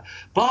said,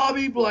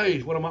 Bobby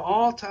Blaze, one of my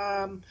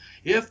all-time,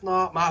 if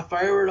not my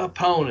favorite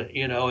opponent,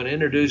 and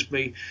introduced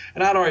me.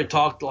 And I'd already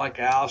talked to like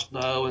Al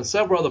Snow and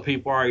several other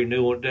people I already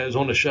knew that was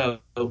on the show.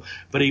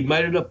 But he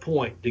made it a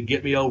point to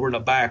get me over in the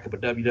back of a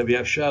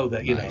WWF show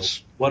that,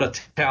 Nice. what a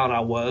talent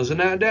I was. And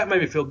that made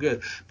me feel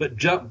good. But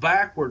jump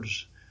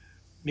backwards,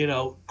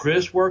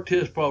 Chris worked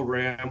his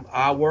program.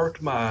 I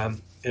worked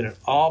mine. And it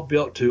all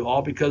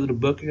because of the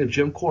booking of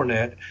Jim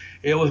Cornette.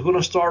 It was going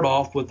to start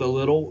off with a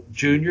little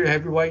junior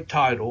heavyweight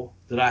title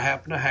that I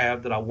happen to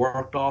have that I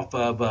worked off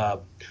of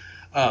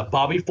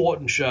Bobby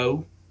Fulton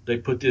show. They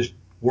put this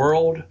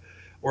world,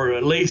 or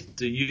at least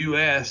the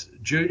U.S.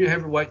 junior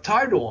heavyweight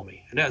title on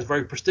me, and that was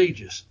very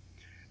prestigious.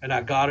 And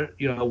I got it,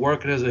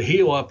 working as a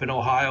heel up in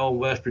Ohio and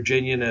West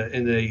Virginia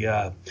in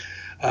the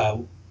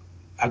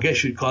I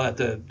guess you'd call it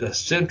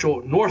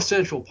the north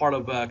central part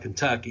of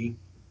Kentucky.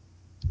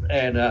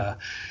 And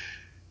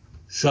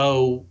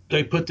so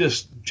they put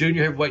this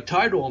junior heavyweight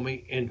title on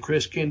me, and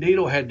Chris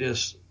Candido had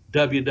this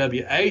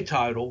WWA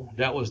title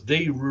that was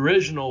the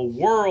original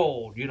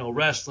World,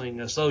 Wrestling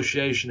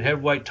Association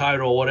heavyweight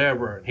title or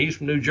whatever. And he's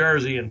from New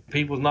Jersey, and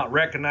people's not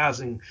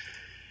recognizing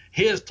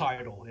his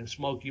title in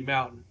Smoky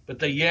Mountain, but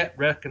they yet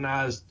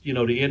recognized, the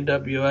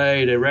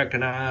NWA, they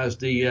recognized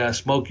the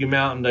Smoky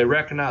Mountain, they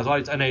recognized all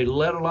these, and they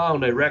let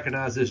alone they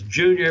recognized this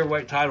junior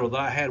heavyweight title that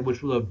I had,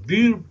 which was a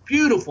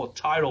beautiful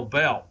title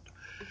belt,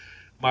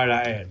 might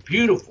I add,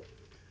 beautiful.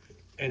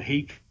 And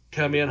he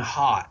come in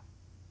hot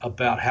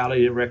about how they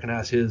didn't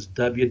recognize his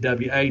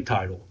WWA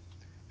title,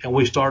 and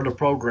we started a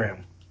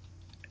program,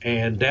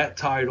 and that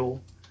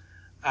title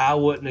I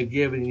wouldn't have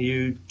given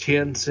you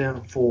 10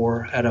 cents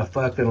for at a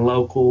fucking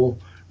local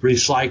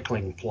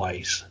recycling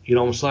place. You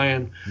know what I'm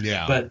saying?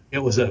 Yeah. But it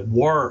was a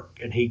work,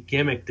 and he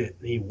gimmicked it,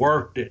 and he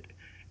worked it,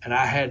 and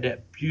I had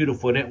that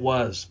beautiful, and it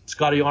was.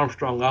 Scotty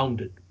Armstrong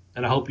owned it,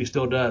 and I hope he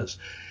still does.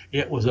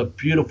 It was a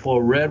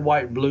beautiful red,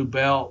 white, and blue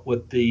belt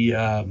with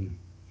the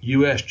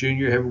U.S.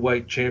 Junior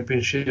Heavyweight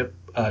Championship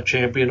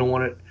champion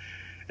on it,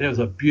 and it was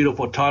a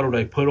beautiful title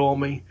they put on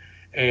me.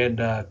 And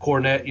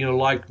Cornette,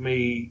 like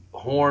me,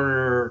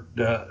 Horner,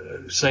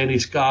 Sandy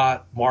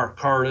Scott, Mark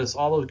Curtis,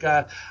 all those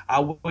guys. I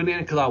went in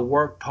because I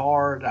worked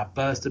hard, I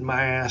busted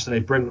my ass, and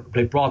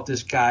they brought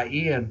this guy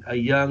in, a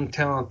young,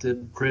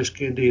 talented Chris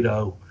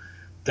Candido,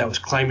 that was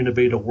claiming to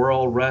be the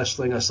World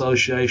Wrestling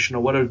Association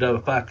or whatever the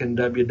fucking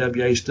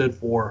WWA stood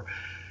for,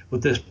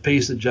 with this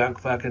piece of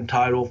junk fucking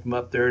title from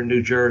up there in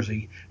New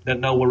Jersey that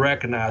no one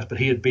recognized, but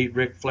he had beat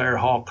Ric Flair,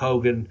 Hulk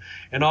Hogan,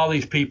 and all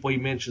these people he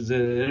mentions in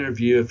an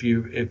interview if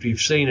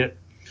you've seen it,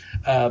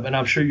 and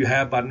I'm sure you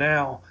have by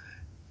now.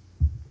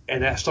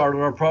 And that started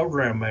our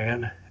program,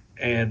 man.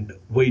 And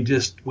we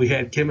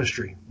had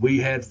chemistry. We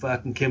had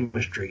fucking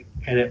chemistry,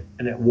 and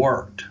it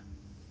worked.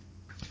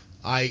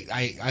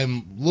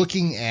 I'm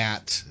looking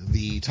at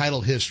the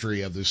title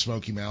history of the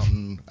Smoky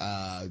Mountain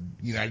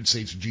United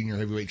States Junior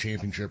Heavyweight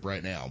Championship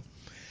right now.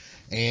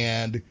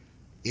 And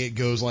it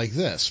goes like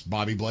this.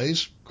 Bobby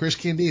Blaze, Chris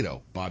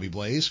Candido. Bobby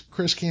Blaze,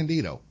 Chris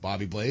Candido.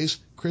 Bobby Blaze,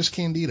 Chris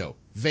Candido.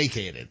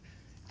 Vacated.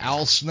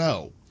 Al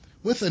Snow.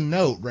 With a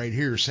note right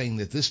here saying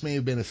that this may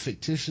have been a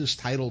fictitious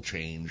title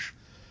change,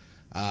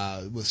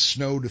 with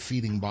Snow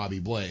defeating Bobby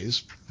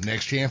Blaze.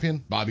 Next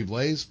champion, Bobby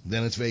Blaze.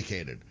 Then it's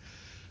vacated.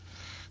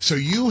 So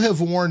you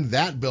have worn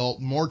that belt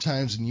more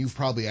times than you've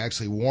probably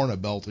actually worn a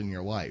belt in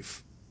your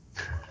life.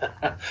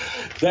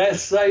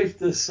 That's safe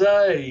to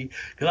say,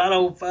 because I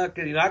don't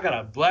fucking, I got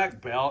a black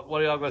belt.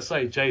 What are y'all going to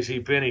say?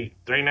 JC Penney,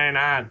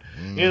 $3.99.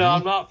 Mm-hmm.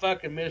 I'm not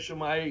fucking missing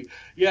my age.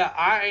 Yeah,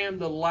 I am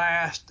the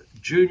last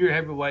junior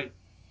heavyweight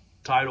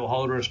title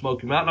holder in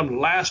Smoky Mountain. I'm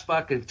the last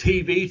fucking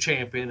TV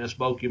champion in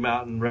Smoky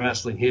Mountain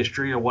wrestling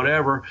history or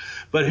whatever.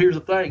 But here's the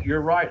thing. You're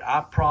right.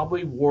 I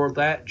probably wore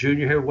that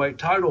junior heavyweight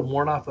title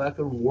more than I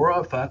fucking wore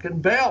a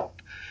fucking belt.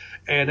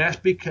 And that's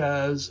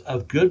because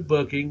of good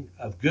booking,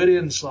 of good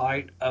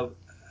insight, of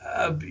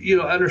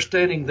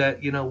understanding that,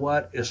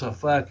 it's a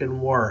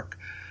fucking work.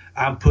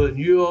 I'm putting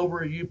you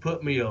over, you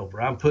put me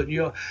over. I'm putting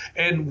you,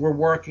 and we're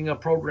working a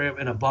program.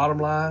 And a bottom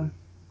line,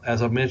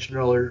 as I mentioned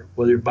earlier,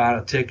 whether you're buying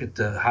a ticket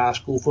to high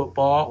school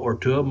football or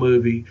to a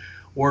movie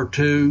or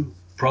to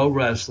pro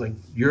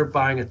wrestling, you're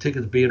buying a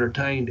ticket to be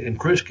entertained. And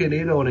Chris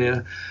Candido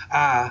and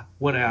I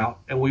went out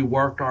and we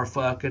worked our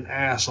fucking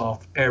ass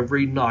off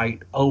every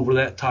night over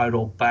that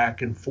title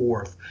back and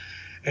forth.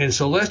 And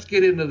so let's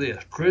get into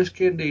this. Chris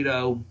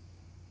Candido,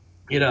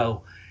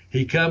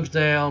 he comes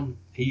down,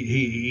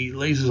 he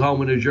leaves his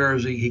home in New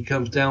Jersey. He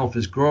comes down with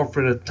his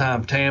girlfriend at the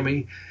time,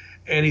 Tammy,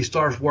 and he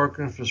starts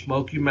working for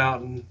Smoky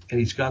Mountain, and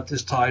he's got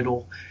this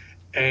title.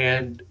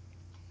 And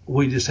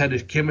we just had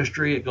this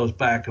chemistry. It goes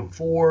back and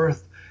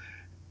forth.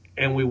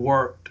 And we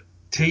worked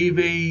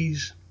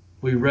TVs.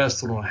 We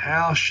wrestled on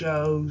house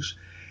shows.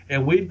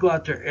 And we'd go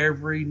out there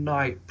every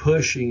night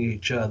pushing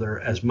each other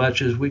as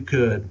much as we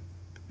could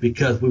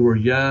because we were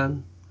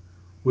young,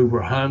 we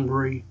were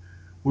hungry,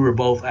 we were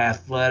both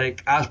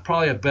athletic. I was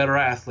probably a better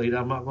athlete.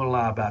 I'm not going to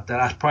lie about that.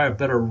 I was probably a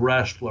better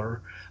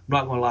wrestler. I'm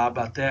not going to lie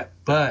about that.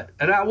 But,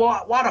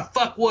 why the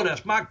fuck would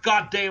us? My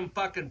goddamn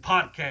fucking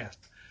podcast.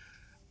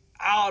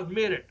 I'll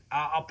admit it.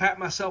 I'll pat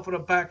myself on the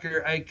back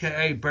here,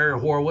 a.k.a. Barry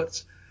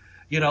Horowitz.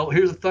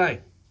 Here's the thing.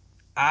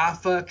 I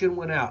fucking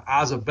went out.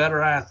 I was a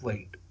better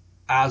athlete.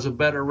 I was a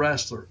better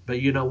wrestler.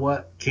 But you know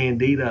what?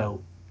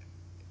 Candido,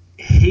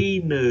 he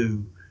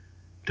knew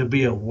to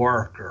be a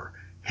worker.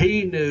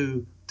 He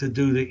knew to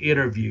do the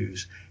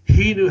interviews.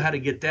 He knew how to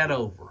get that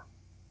over.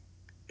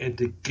 And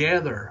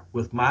together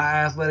with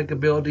my athletic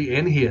ability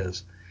and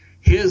his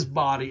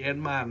body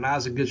and mine, and I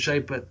was in good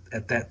shape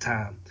at that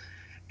time,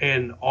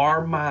 and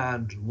our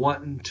minds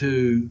wanting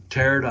to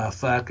tear the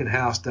fucking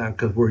house down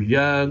because we're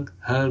young,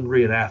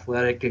 hungry, and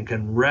athletic and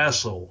can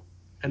wrestle.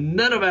 And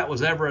none of that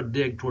was ever a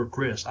dig toward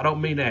Chris. I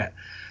don't mean that.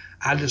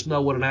 I just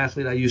know what an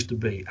athlete I used to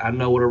be. I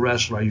know what a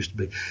wrestler I used to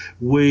be.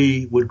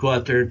 We would go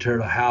out there and tear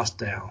the house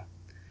down.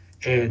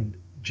 And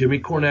Jimmy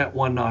Cornette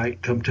one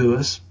night come to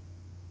us,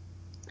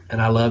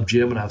 and I love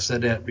Jim, and I've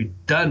said that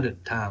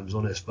redundant times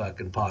on this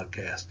fucking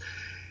podcast.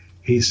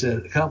 He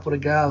said, a couple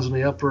of guys in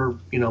the upper,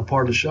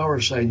 part of the show are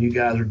saying you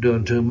guys are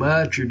doing too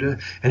much. And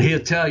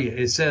he'll tell you,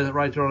 it says it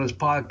right there on his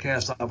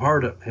podcast. I've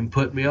heard it and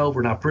put me over,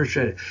 and I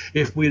appreciate it.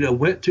 If we'd have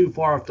went too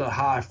far off the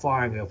high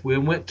flying, if we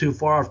went too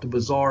far off the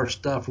bizarre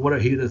stuff,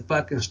 whatever, he'd have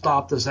fucking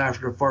stopped us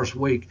after the first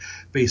week.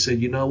 But he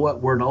said, you know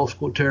what? We're in old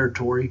school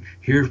territory.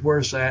 Here's where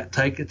it's at.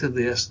 Take it to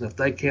this. And if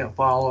they can't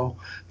follow,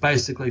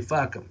 basically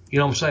fuck them. You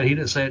know what I'm saying? He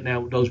didn't say it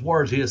now with those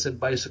words. He just said,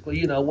 basically,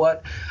 you know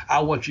what?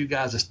 I want you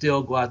guys to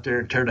still go out there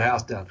and tear the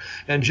house down.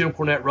 And Jim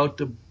Cornette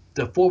wrote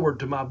the foreword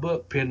to my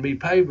book, Pin Me,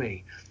 Pay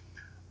Me.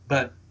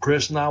 But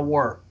Chris and I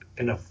worked.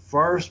 And the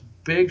first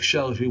big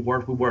shows we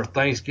worked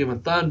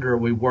Thanksgiving Thunder,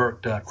 we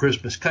worked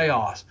Christmas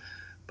Chaos.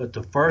 But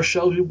the first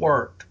shows we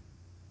worked,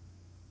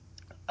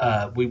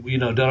 we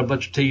done a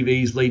bunch of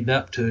TVs leading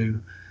up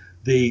to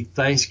the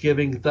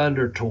Thanksgiving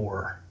Thunder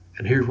tour.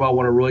 And here's why I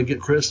want to really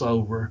get Chris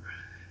over,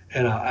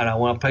 and I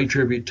want to pay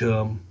tribute to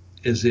him,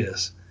 is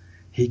this.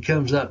 He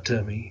comes up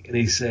to me and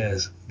he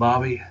says,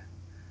 Bobby,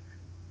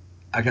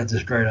 I got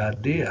this great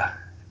idea.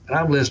 And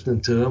I'm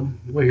listening to him.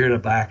 We're here in the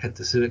back at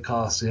the Civic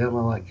Coliseum.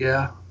 I'm like,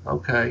 yeah,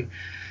 okay.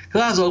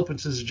 Because I was open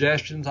to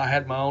suggestions. I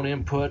had my own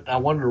input. I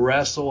wanted to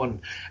wrestle.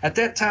 And at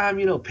that time,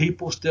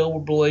 people still were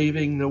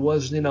believing. There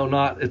was,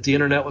 not, if the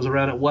internet was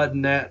around, it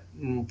wasn't that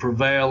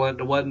prevalent.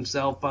 There wasn't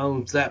cell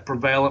phones that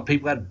prevalent.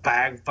 People had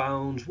bag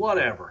phones,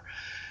 whatever.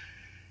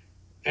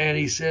 And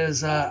he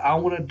says, I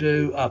want to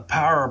do a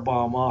power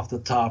bomb off the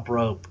top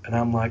rope. And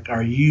I'm like,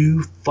 are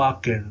you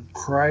fucking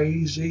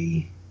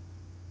crazy?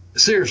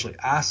 Seriously,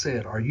 I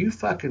said, are you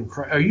fucking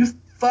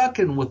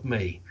with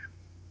me?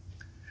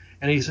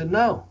 And he said,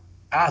 no.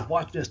 I was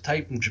watching this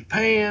tape from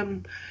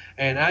Japan,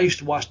 and I used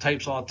to watch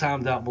tapes all the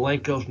time down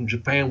Malenko's from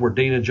Japan, where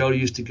Dean and Jody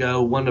used to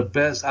go. One of the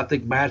best, I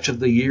think, match of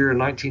the year in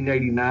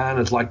 1989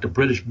 is like the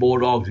British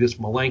Bulldogs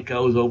against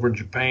Malenko's over in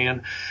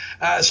Japan.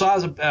 So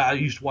I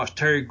used to watch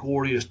Terry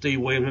Gordy and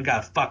Steve Williams, and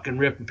got fucking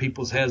ripping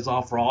people's heads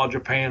off for All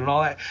Japan and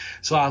all that.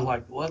 So I was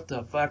like, what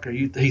the fuck are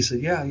you? He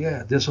said,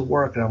 yeah, this will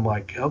work. And I'm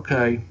like,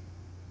 okay.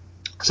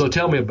 So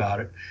tell me about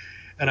it.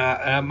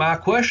 And my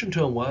question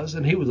to him was,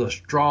 and he was a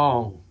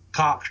strong,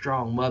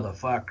 cock-strong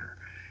motherfucker.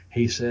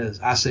 I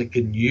said,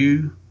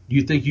 you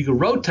think you can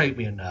rotate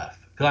me enough?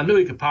 Because I knew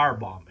he could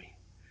powerbomb me.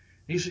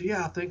 He said,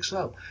 yeah, I think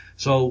so.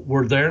 So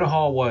we're there in the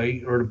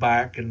hallway or the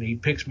back, and he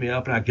picks me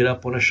up, and I get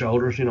up on his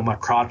shoulders, my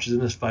crotch is in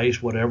his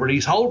face, whatever, and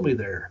he's holding me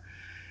there.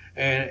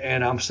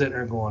 And I'm sitting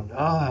there going,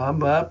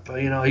 I'm up.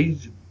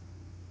 He's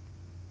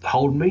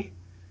holding me,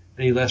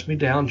 and he lets me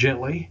down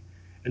gently.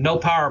 And no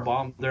power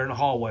bomb there in the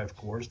hallway, of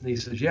course. And he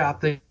says, yeah, I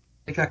think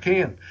I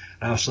can.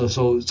 And I said,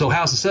 so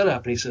how's the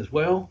setup? And he says,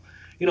 well,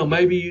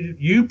 maybe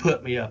you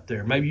put me up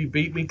there. Maybe you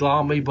beat me,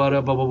 glom me, blah,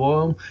 blah, blah, blah,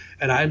 blah.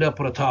 And I end up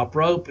on a top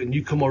rope, and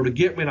you come over to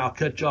get me, and I'll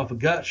cut you off a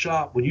gut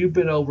shot. When you've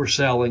been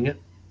overselling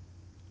it,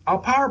 I'll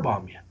power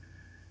bomb you.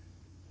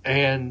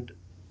 And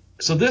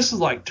so this is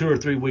like 2 or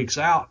 3 weeks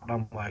out. And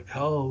I'm like,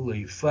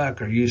 holy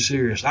fuck, are you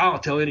serious? I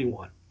don't tell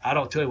anyone.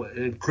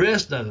 And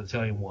Chris doesn't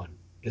tell anyone.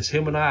 It's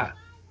him and I.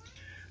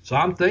 So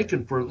I'm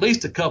thinking for at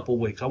least a couple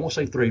weeks, I won't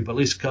say 3, but at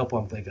least a couple,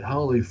 I'm thinking,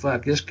 holy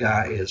fuck, this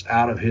guy is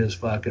out of his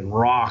fucking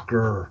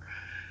rocker.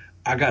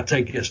 I got to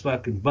take this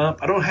fucking bump.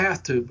 I don't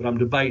have to, but I'm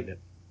debating it.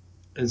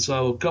 And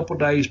so a couple of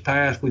days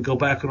pass. We go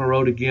back on the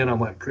road again. I'm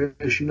like,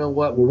 Chris, you know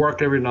what? We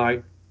work every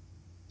night.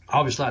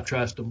 Obviously, I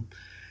trust him.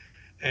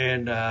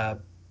 And I'm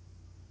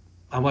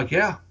like,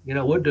 yeah,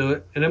 we'll do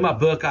it. And in my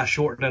book, I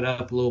shortened it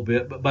up a little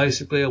bit. But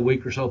basically, a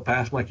week or so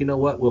passed. I'm like, you know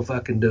what? We'll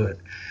fucking do it.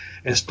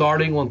 And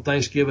starting on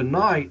Thanksgiving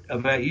night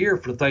of that year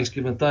for the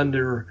Thanksgiving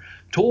Thunder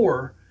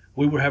tour,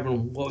 we were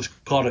having what was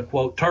called a,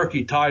 quote,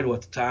 turkey title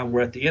at the time,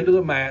 where at the end of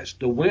the match,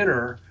 the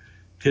winner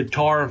could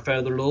tar and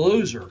feather the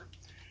loser.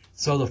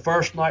 So the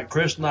first night,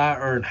 Chris and I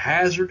are in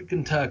Hazard,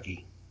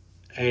 Kentucky.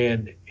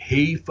 And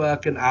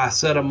I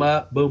set him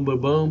up, boom, boom,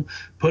 boom,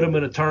 put him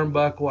in a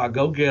turnbuckle. I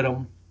go get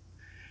him.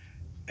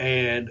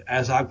 And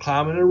as I'm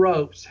climbing the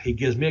ropes, he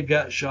gives me a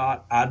gut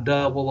shot. I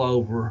double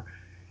over,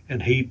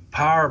 and he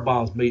power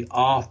bombs me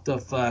off the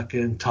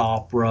fucking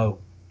top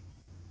rope.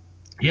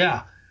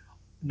 Yeah,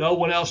 no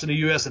one else in the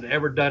U.S. had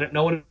ever done it.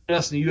 No one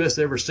else in the U.S.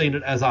 had ever seen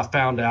it, as I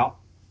found out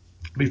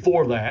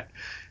before that.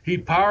 He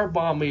power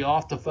bombed me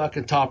off the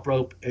fucking top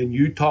rope, and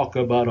you talk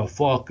about a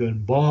fucking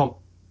bump.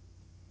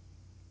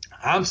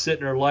 I'm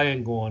sitting there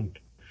laying going,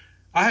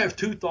 I have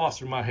 2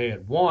 thoughts in my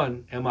head.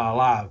 One, am I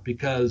alive?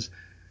 Because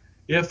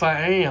if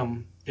I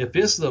am, if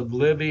it's the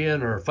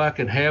oblivion or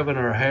fucking heaven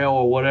or hell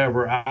or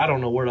whatever, I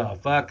don't know where the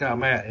fuck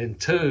I'm at. And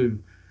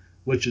 2,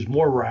 which is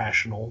more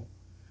rational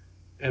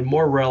and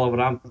more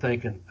relevant, I'm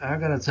thinking, I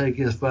got to take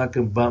this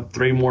fucking bump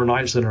 3 more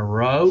nights in a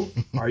row?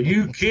 Are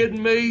you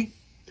kidding me?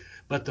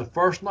 But the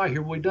first night,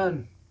 here we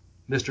done,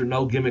 Mr.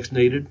 No Gimmicks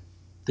Needed.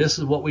 This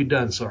is what we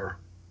done, sir.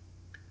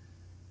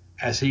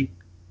 As he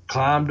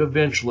climbed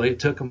eventually, it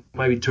took him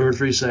maybe 2 or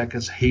 3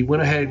 seconds, he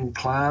went ahead and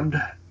climbed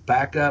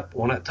back up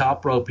on that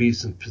top rope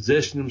piece and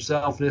positioned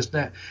himself and this and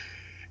that.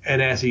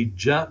 And as he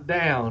jumped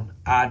down,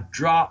 I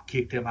drop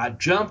kicked him. I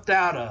jumped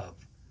out of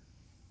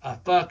a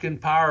fucking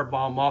power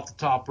bomb off the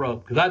top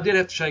rope because I did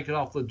have to shake it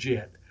off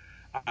legit.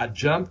 I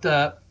jumped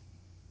up,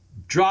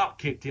 drop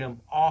kicked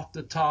him off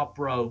the top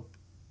rope,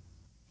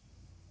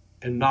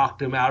 and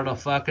knocked him out of the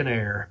fucking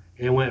air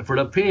and went for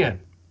the pin.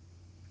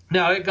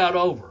 Now, it got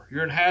over.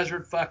 You're in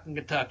Hazard, fucking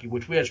Kentucky,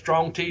 which we had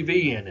strong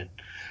TV in it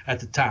at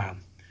the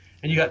time.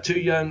 And you got 2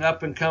 young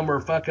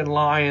up-and-comer fucking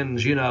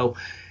lions, and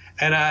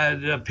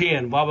a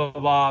pin, blah, blah,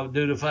 blah,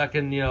 do the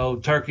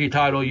fucking, turkey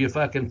title, you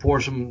fucking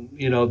pour some,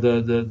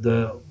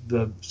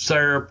 the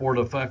syrup or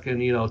the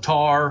fucking,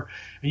 tar,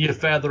 and you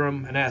feather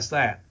them, and that's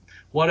that.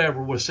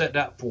 Whatever was set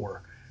up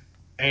for.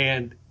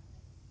 And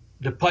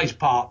the place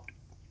popped.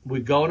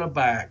 We go in the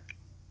back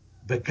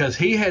because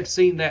he had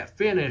seen that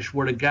finish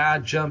where the guy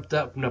jumped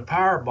up from the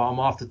power bomb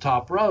off the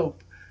top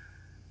rope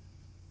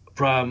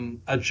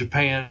from a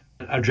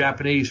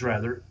Japanese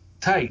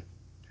tape.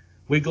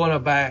 We go in the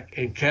back,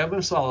 and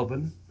Kevin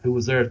Sullivan, who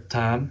was there at the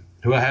time,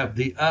 who I have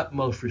the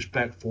utmost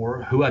respect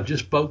for, who I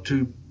just spoke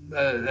to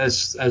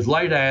as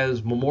late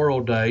as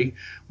Memorial Day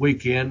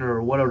weekend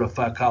or whatever the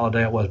fuck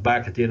holiday it was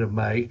back at the end of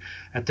May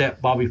at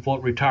that Bobby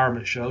Fulton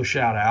retirement show,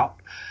 shout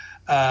out.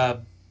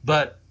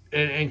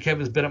 And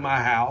Kevin's been at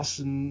my house,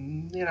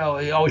 and, he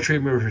always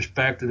treated me with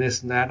respect and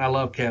this and that, and I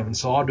love Kevin,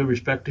 so all due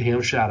respect to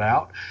him, shout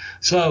out.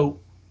 So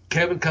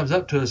Kevin comes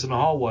up to us in the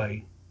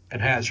hallway at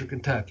Hazard,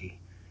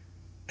 Kentucky,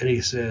 and he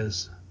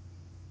says,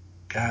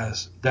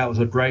 guys, that was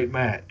a great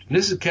match. And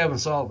this is Kevin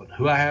Sullivan,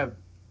 who I have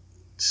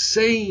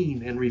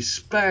seen and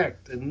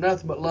respect and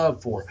nothing but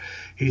love for.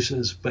 He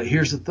says, but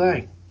here's the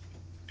thing.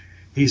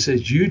 He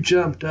says, you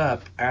jumped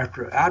up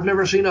after, I've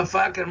never seen a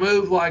fucking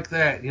move like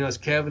that. It's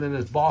Kevin in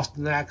his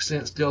Boston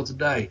accent still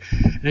today.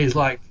 And he's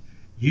like,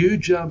 you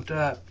jumped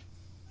up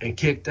and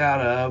kicked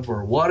out of,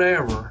 or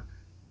whatever,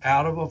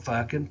 out of a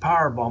fucking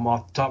power bomb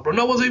off the top rope.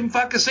 No one's even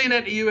fucking seen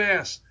that in the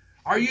U.S.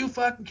 Are you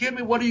fucking kidding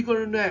me? What are you going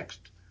to do next?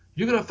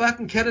 You going to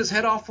fucking cut his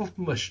head off with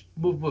a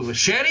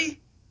machete?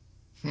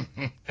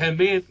 And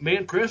me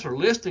and Chris are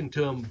listening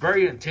to him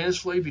very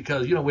intensely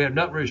because, we have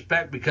nothing but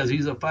respect because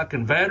he's a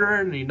fucking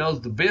veteran and he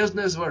knows the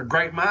business, what a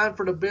great mind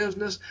for the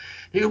business.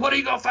 He goes, what are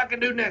you going to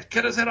fucking do next?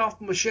 Cut his head off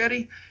with a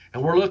machete?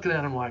 And we're looking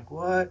at him like,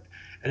 what?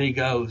 And he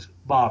goes,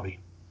 Bobby,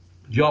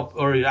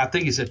 or I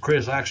think he said,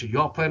 Chris, actually,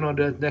 y'all plan on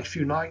doing the next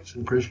few nights?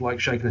 And Chris was like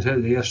shaking his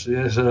head, yes,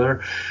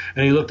 sir.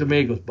 And he looked at me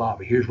and goes,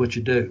 Bobby, here's what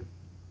you do.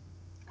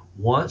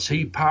 Once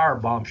he power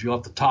bombs you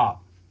off the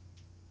top,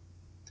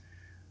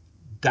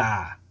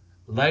 die.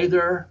 Lay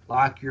there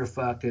like you're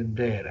fucking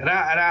dead. And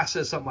I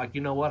said something like,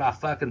 you know what? I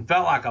fucking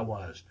felt like I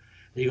was.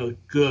 And he goes,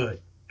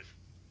 good.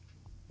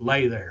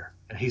 Lay there.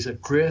 And he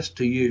said, Chris,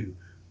 to you,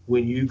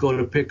 when you go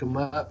to pick him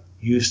up,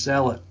 you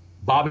sell it.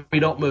 Bobby,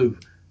 don't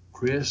move.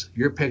 Chris,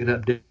 you're picking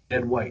up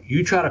dead weight.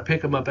 You try to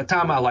pick him up. At the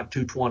time, I like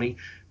 220,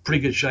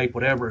 pretty good shape,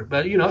 whatever.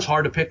 But, it's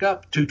hard to pick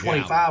up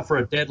 225 for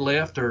a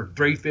deadlift or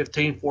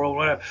 315, 4,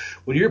 whatever.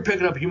 When you're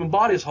picking up a human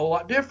body, it's a whole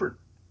lot different.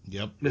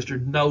 Yep.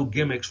 Mr. No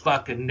Gimmicks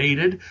fucking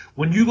needed.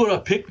 When you going to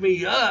pick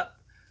me up,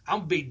 I'm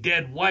going to be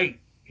dead weight.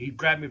 He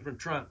grabbed me from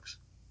trunks.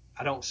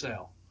 I don't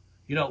sell.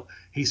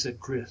 He said,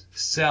 Chris,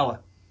 sell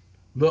it.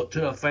 looked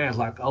to the fans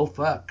like, oh,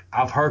 fuck,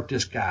 I've hurt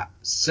this guy.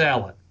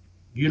 Sell it.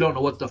 You don't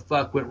know what the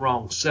fuck went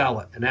wrong.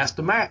 Sell it. And that's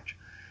the match.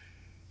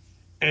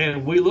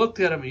 And we looked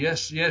at him,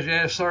 yes,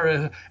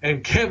 sir.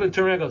 And Kevin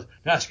turned around and goes,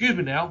 now, excuse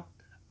me now.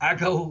 I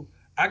got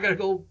to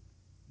go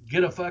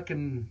get a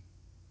fucking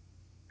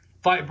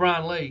fight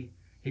Brian Lee.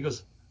 He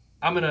goes,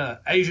 I'm in an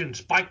Asian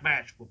spike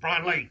match with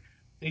Brian Lee.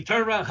 And he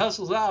turned around and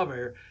hustles out of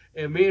there.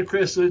 And me and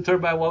Chris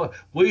turned back, well,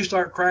 we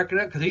start cracking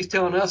up because he's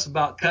telling us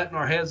about cutting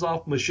our heads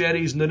off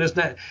machetes and then this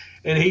and that.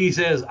 And he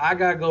says, I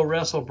got to go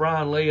wrestle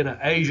Brian Lee in an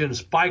Asian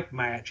spike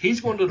match. He's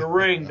going to the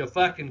ring to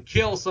fucking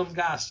kill some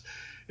guy.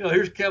 You know,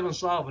 here's Kevin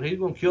Sullivan. He's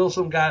going to kill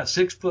some guy at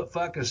 6 foot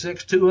fucking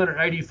 6,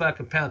 280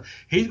 fucking pounds.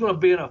 He's going to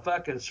be in a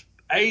fucking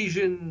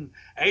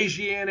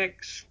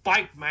Asiatic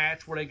spike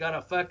match where they got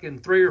a fucking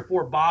 3 or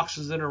 4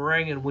 boxes in a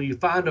ring, and when you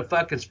find a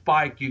fucking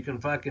spike, you can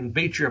fucking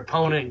beat your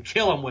opponent and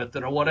kill him with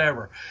it or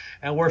whatever.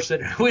 And we're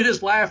sitting, we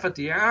just laugh at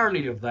the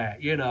irony of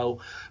that, you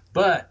know.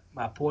 But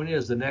my point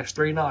is, the next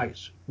 3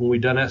 nights when we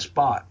done that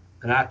spot,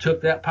 and I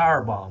took that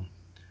power bomb,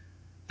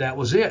 that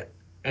was it,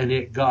 and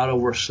it got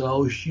over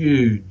so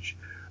huge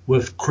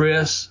with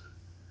Chris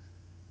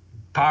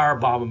power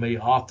bombing me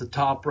off the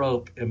top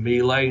rope and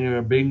me laying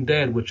there being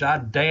dead, which I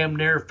damn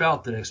near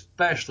felt it,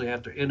 especially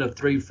after end of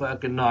 3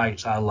 fucking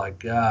nights. I was like,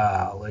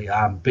 golly,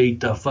 I'm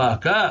beat the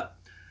fuck up.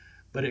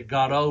 But it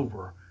got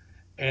over.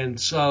 And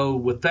so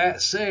with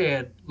that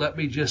said, let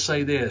me just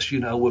say this,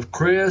 you know, with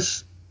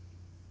Chris,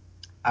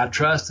 I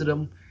trusted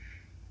him.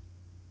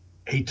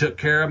 He took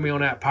care of me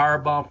on that power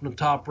bomb from the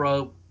top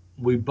rope.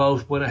 We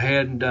both went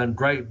ahead and done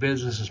great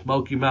business in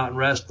Smoky Mountain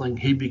Wrestling.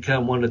 He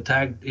become one of the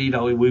tag, you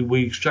know,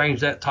 we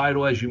exchanged that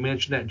title, as you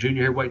mentioned, that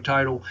junior heavyweight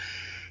title.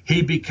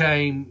 He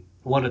became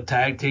one of the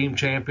tag team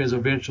champions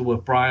eventually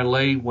with Brian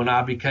Lee, when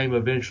I became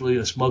eventually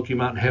a Smoky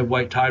Mountain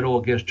heavyweight title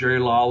against Jerry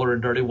Lawler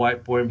and Dirty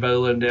White Boy and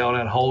Billy Lindell,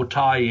 that whole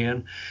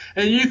tie-in.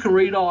 And you can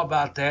read all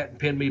about that and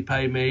Pin Me,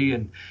 Pay Me,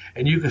 and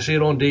you can see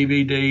it on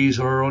DVDs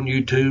or on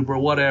YouTube or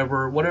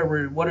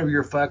whatever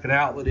your fucking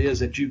outlet is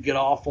that you get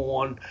off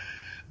on.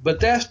 But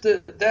that's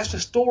the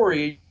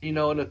story, you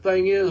know. And the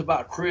thing is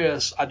about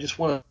Chris, I just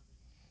want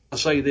to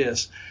say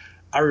this.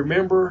 I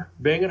remember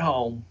being at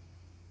home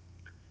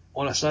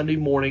on a Sunday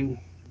morning,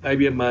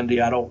 maybe a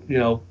Monday. I don't, you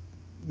know,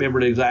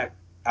 remember the exact.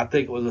 I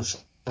think it was a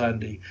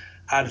Sunday.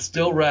 I was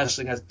still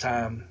wrestling at the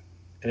time,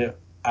 and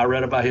I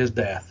read about his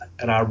death,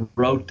 and I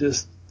wrote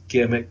this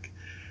gimmick,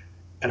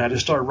 and I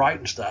just started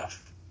writing stuff.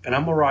 And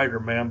I'm a writer,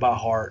 man, by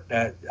heart.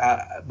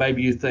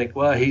 Maybe you think,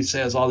 well, he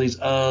says all these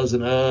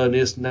and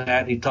this and that,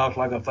 and he talks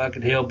like a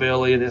fucking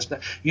hillbilly and this and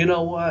that. You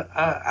know what?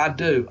 I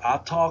do. I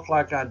talk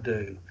like I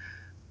do.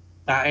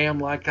 I am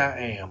like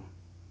I am.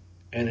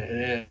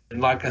 And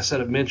like I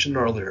said, I mentioned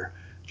earlier,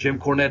 Jim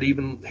Cornette,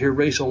 even here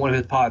recently on one of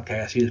his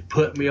podcasts, he's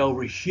put me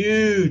over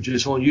huge.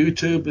 It's on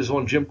YouTube. It's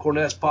on Jim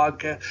Cornette's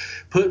podcast.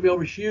 Put me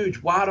over huge.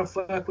 Why the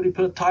fuck would he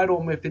put a title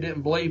on me if he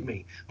didn't believe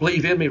in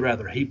me,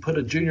 rather? He put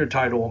a junior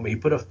title on me. He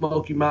put a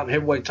Smoky Mountain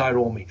heavyweight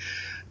title on me.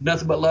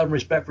 Nothing but love and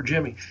respect for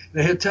Jimmy.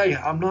 And he'll tell you,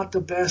 I'm not the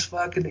best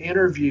fucking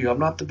interview. I'm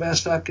not even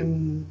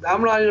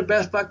the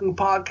best fucking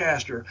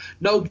podcaster.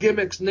 No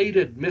gimmicks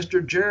needed.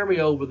 Mr.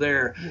 Jeremy over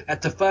there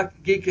at the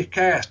fucking Geekish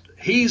Cast,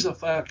 he's a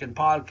fucking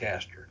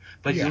podcaster.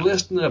 But Yeah. you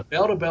listen to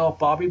Bell to Bell,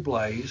 Bobby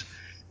Blaze,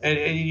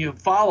 and you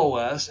follow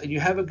us, and you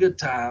have a good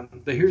time.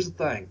 But here's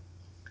the thing.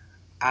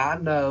 I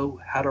know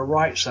how to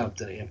write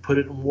something and put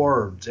it in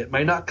words. It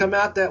may not come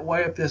out that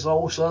way if this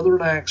old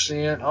Southern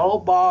accent,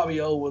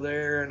 Bobby over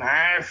there in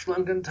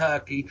Ashland,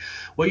 Kentucky.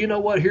 Well, you know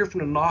what? Here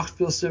from the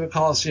Knoxville Civic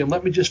Coliseum,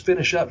 let me just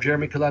finish up,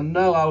 Jeremy, because I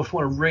know I just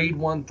want to read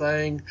one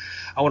thing.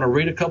 I want to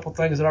read a couple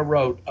things that I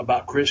wrote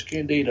about Chris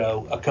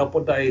Candido a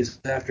couple of days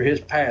after his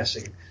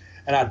passing.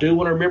 And I do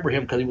want to remember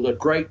him because he was a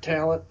great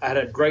talent. I had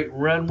a great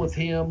run with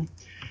him,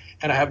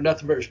 and I have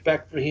nothing but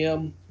respect for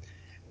him.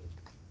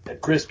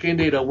 Chris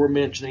Candido we're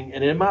mentioning.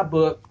 And in my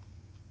book,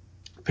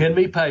 Pin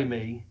Me, Pay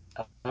Me,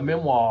 a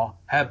memoir,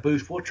 Have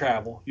Boots Will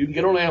Travel, you can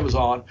get on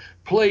Amazon.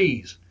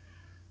 Please,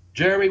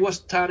 Jeremy, what's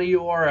the tiny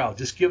URL?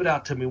 Just give it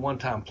out to me one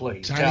time,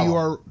 please.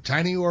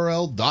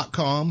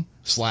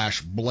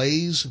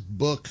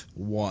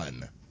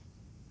 tinyurl.com/blazebook1.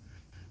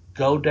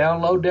 Go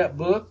download that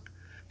book.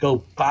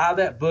 Go buy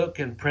that book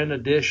in print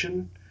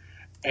edition.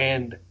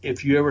 And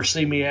if you ever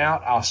see me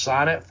out, I'll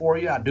sign it for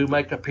you. I do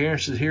make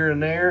appearances here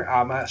and there.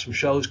 I'm at some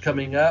shows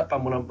coming up.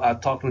 I'm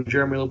talking to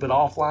Jeremy a little bit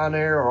offline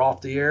there or off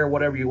the air,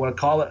 whatever you want to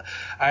call it.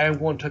 I am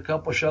going to a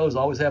couple of shows.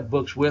 I always have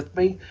books with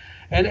me.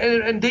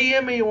 And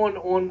DM me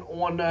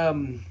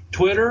on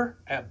Twitter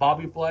at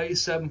Bobby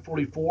Blaze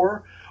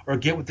 744, or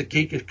get with the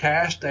Geekish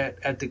Cast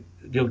at the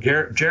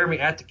Jeremy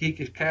at the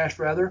Geekish Cast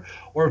rather,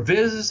 or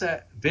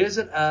visit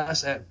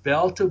us at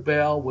Bell to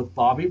Bell with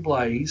Bobby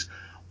Blaze.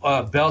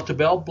 Bell to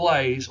Bell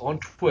Blaze on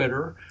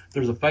Twitter.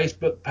 There's a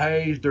Facebook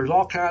page. There's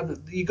all kinds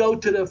of. You go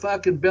to the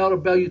fucking Bell to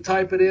Bell, you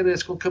type it in, and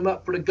it's going to come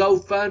up for the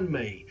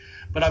GoFundMe.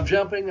 But I'm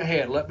jumping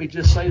ahead. Let me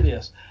just say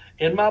this: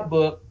 in my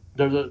book,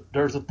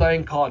 there's a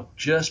thing called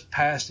Just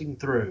Passing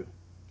Through,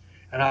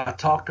 and I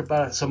talked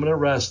about some of the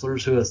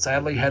wrestlers who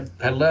sadly had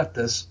left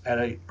us at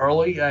an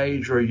early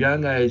age or a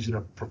young age in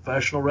a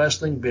professional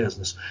wrestling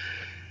business.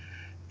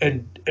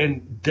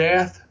 And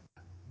death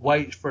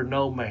waits for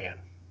no man.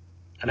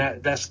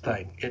 And that's the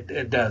thing.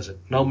 It doesn't.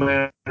 No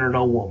man or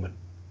no woman.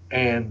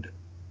 And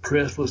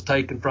Chris was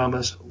taken from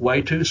us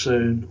way too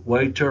soon,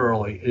 way too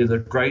early. He's a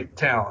great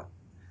talent.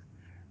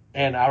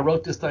 And I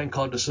wrote this thing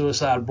called The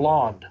Suicide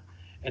Blonde.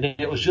 And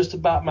it was just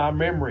about my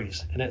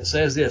memories. And it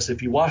says this: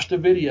 if you watch the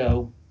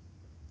video,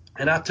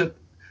 and I took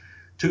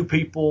two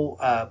people,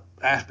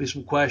 asked me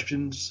some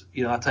questions.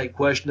 You know, I take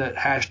question at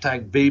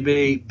hashtag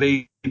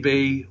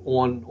BB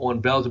on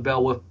Bell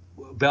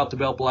to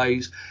Bell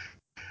Blaze.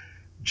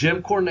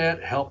 Jim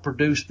Cornette helped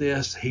produce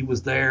this. He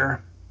was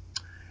there.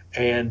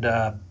 And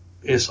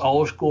it's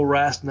old school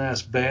wrestling at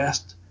its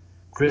best.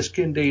 Chris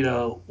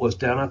Candido was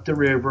down at the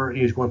river, and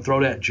he was going to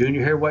throw that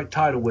junior heavyweight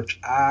title, which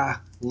I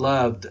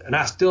loved. And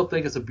I still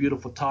think it's a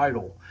beautiful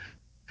title.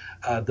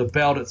 The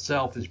belt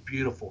itself is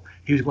beautiful.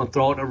 He was going to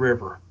throw it in the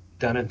river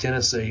down in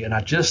Tennessee. And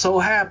I just so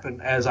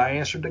happened, as I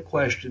answered the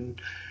question,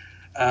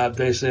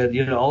 they said,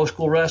 you know, old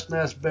school wrestling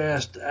at its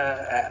best.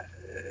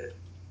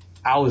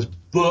 I was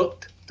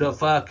booked to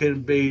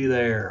fucking be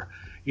there.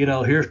 You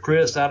know, here's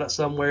Chris out at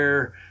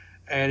somewhere,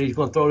 and he's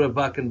going to throw the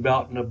fucking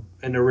belt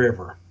in the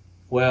river.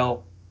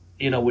 Well,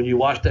 you know, when you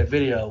watch that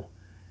video,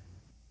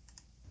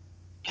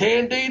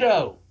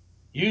 Candido,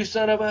 you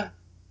son of a,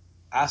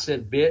 I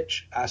said,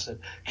 bitch. I said,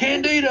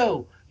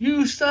 Candido,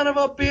 you son of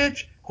a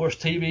bitch. Of course,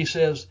 TV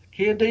says,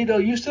 Candido,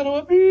 you son of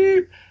a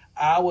bitch.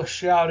 I was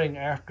shouting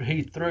after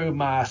he threw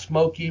my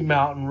Smoky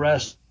Mountain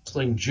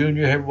Wrestling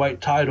junior heavyweight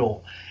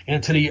title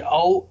into the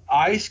old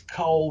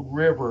ice-cold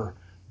river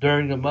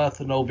during the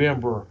month of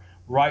November,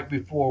 right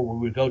before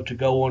we would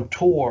go on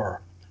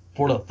tour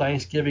for the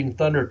Thanksgiving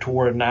Thunder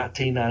Tour in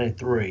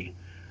 1993.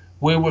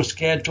 We were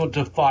scheduled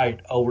to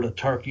fight over the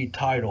Turkey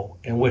title,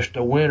 in which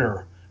the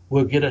winner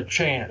will get a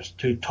chance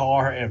to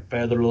tar and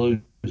feather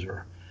the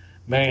loser.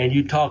 Man,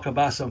 you talk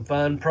about some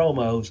fun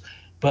promos,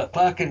 but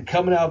fucking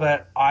coming out of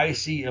that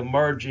icy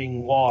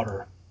emerging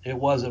water, it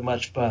wasn't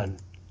much fun.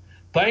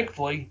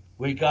 Thankfully,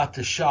 we got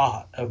the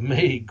shot of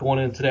me going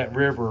into that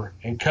river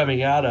and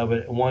coming out of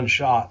it in one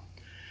shot.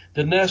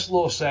 The next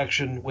little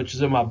section, which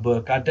is in my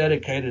book, I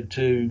dedicated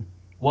to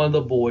one of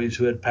the boys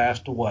who had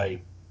passed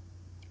away,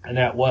 and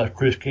that was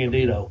Chris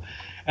Candido.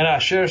 And I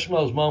shared some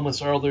of those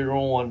moments earlier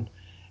on,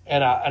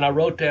 and I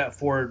wrote that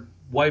for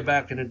way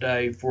back in the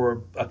day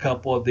for a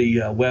couple of the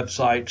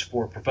websites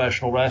for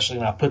professional wrestling.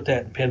 And I put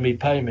that in Pin Me,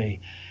 Pay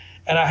Me.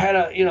 And I had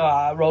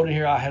I wrote in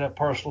here, I had a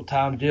personal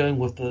time dealing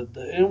with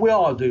and we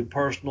all do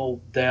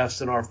personal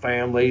deaths in our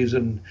families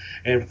and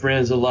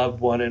friends, a loved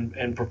one,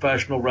 and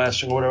professional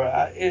wrestling or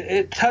whatever.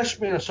 It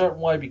touched me in a certain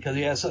way because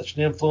he had such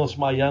an influence in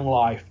my young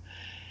life.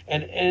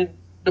 And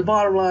the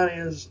bottom line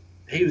is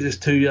he was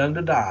just too young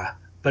to die,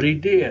 but he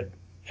did.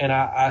 And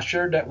I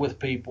shared that with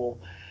people.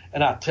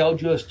 And I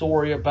told you a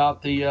story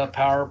about the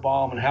power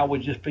bomb and how we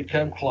just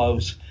become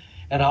close.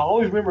 And I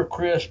always remember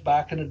Chris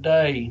back in the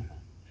day.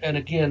 And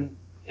again,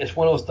 it's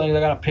one of those things,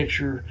 I got a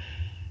picture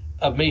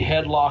of me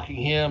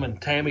headlocking him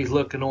and Tammy's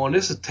looking on.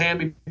 This is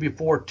Tammy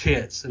before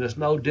tits. And it's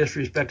no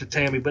disrespect to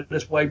Tammy, but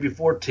it's way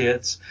before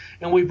tits.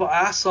 And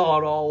I saw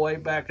it all way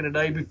back in the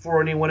day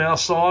before anyone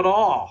else saw it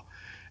all.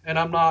 And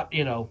I'm not,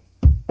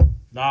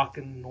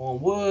 knocking on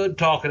wood,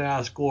 talking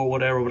out of school or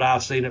whatever, but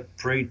I've seen it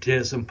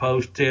pre-tits and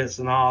post-tits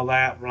and all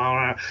that.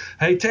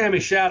 Hey, Tammy,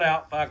 shout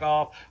out, fuck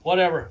off,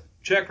 whatever.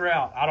 Check her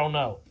out. I don't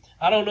know.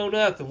 I don't know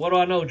nothing. What do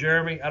I know,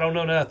 Jeremy? I don't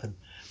know nothing.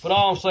 But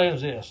all I'm saying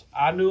is this.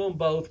 I knew them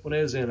both when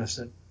they was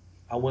innocent.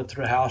 I went to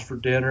their house for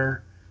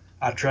dinner.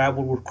 I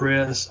traveled with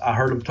Chris. I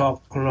heard him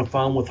talking on the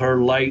phone with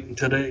her late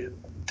into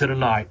the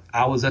night.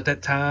 I was at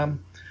that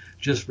time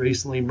just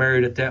recently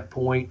married at that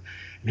point.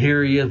 And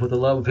here he is with the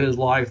love of his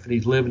life, and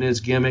he's living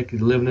his gimmick,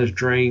 he's living his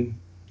dream.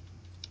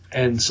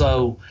 And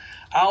so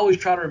I always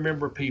try to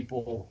remember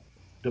people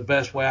the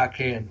best way I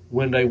can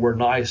when they were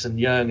nice and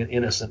young and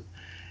innocent.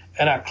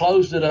 And I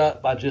closed it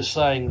up by just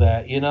saying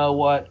that, you know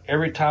what,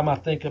 every time I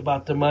think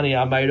about the money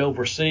I made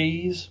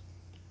overseas,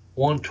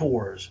 on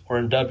tours, or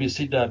in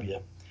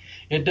WCW,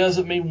 it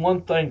doesn't mean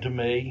one thing to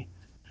me.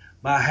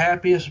 My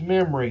happiest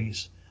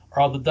memories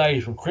are the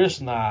days when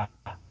Chris and I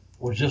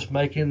were just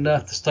making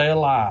enough to stay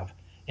alive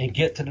and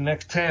get to the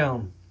next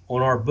town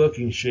on our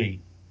booking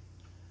sheet.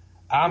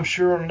 I'm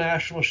sure on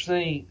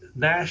the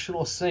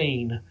national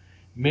scene,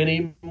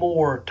 many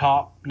more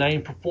top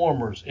name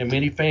performers and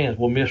many fans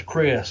will miss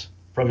Chris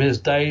from his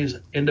days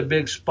in the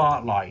big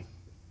spotlight.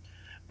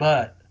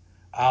 But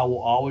I will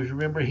always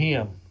remember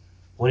him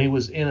when he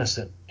was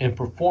innocent and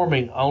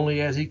performing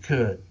only as he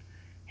could.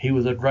 He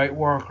was a great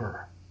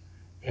worker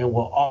and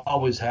will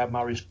always have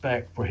my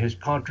respect for his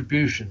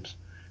contributions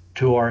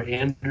to our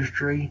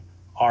industry,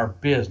 our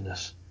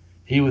business.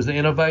 He was the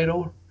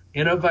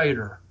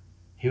innovator.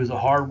 He was a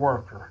hard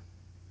worker.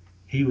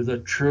 He was a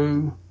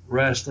true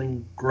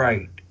wrestling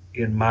great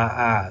in my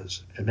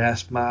eyes. And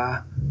that's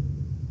my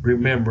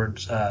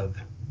remembrance of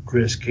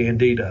Chris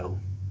Candido.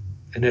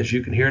 And as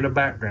you can hear in the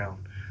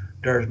background,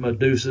 there's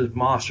Medusa's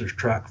Monsters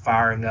truck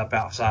firing up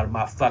outside of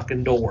my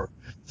fucking door.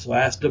 So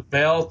that's the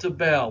bell to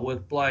bell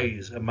with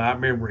Blaze and my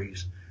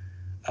memories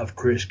of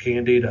Chris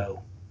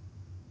Candido.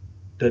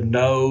 The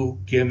no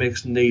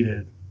gimmicks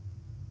needed,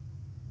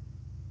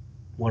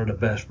 one of the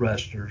best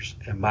wrestlers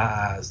in my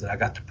eyes that I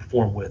got to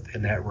perform with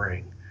in that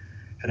ring.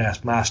 And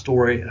that's my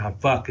story, and I'm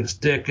fucking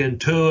sticking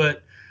to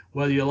it,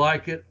 whether you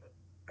like it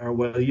or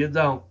whether you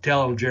don't.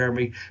 Tell them,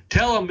 Jeremy.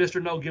 Tell them,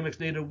 Mr. No Gimmicks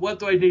Needed, what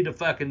do I need to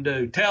fucking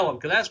do? Tell them,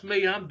 because that's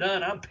me. I'm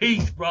done. I'm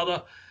peace,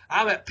 brother.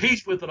 I'm at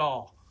peace with it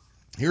all.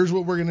 Here's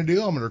what we're going to do.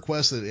 I'm going to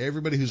request that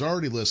everybody who's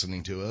already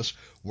listening to us,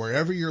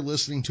 wherever you're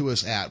listening to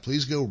us at,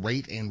 please go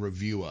rate and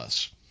review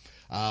us.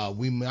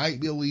 We might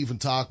be able to even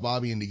talk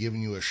Bobby into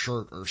giving you a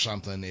shirt or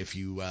something if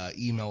you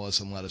email us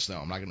and let us know.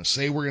 I'm not going to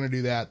say we're going to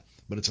do that,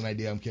 but it's an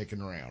idea I'm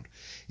kicking around.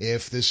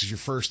 If this is your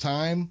first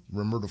time,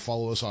 remember to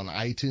follow us on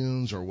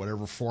iTunes or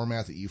whatever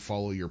format that you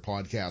follow your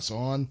podcasts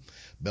on.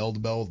 Bell to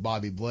Bell with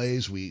Bobby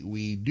Blaze.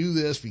 We do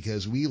this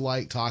because we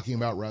like talking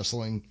about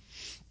wrestling.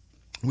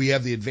 We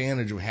have the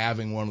advantage of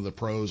having one of the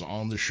pros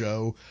on the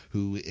show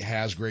who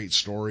has great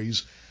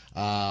stories.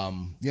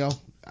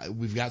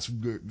 We've got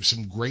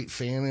some great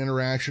fan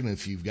interaction.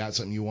 If you've got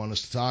something you want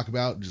us to talk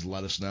about, just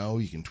let us know.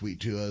 You can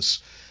tweet to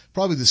us.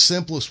 Probably the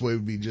simplest way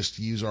would be just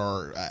to use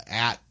our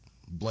at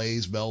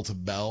Blaze Bell to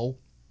Bell.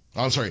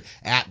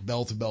 At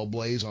Bell to Bell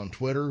Blaze on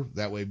Twitter.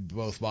 That way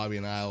both Bobby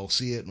and I will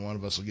see it, and one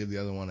of us will give the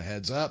other one a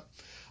heads up.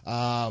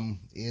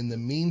 In the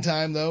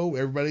meantime, though,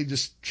 everybody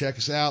just check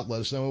us out. Let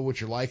us know what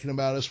you're liking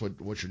about us,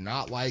 what you're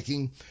not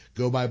liking.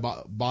 Go buy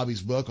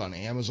Bobby's book on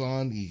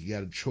Amazon. You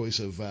got a choice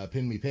of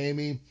Pin Me, Pay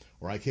Me,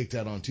 or I Kicked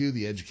Out on 2,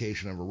 The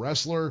Education of a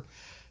Wrestler.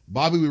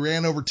 Bobby, we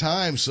ran over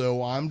time,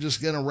 so I'm just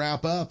going to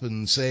wrap up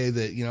and say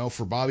that,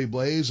 for Bobby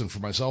Blaze and for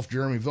myself,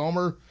 Jeremy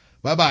Vilmer,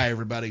 bye-bye,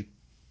 everybody.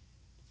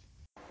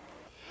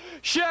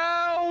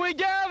 Shall we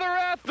gather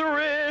at the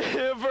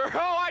river?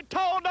 Oh, I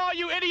told all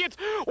you idiots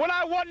when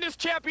I won this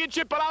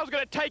championship, but I was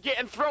going to take it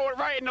and throw it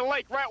right in the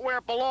lake, right where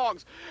it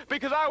belongs.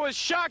 Because I was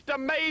shocked,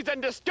 amazed,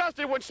 and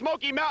disgusted when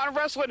Smoky Mountain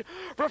Wrestling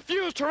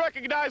refused to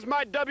recognize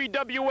my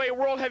WWA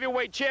World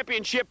Heavyweight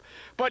Championship,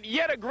 but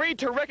yet agreed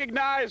to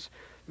recognize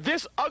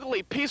this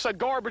ugly piece of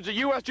garbage, the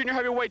U.S. Junior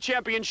Heavyweight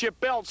Championship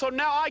belt. So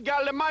now I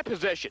got it in my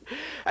possession.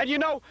 And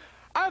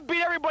I've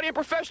beat everybody in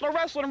professional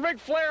wrestling: Ric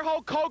Flair,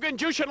 Hulk Hogan,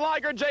 Jushin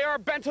Liger, J.R.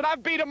 Benson.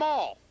 I've beat them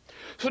all.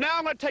 So now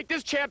I'm going to take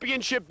this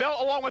championship belt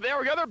along with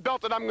every other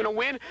belt that I'm going to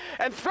win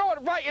and throw it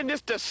right in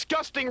this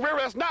disgusting river.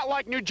 That's not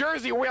like New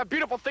Jersey, where we have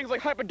beautiful things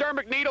like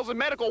hypodermic needles and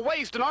medical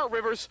waste in our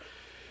rivers.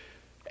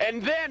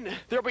 And then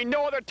there'll be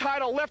no other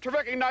title left to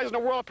recognize in the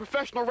world of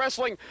professional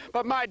wrestling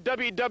but my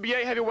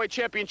WWA Heavyweight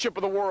Championship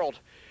of the world.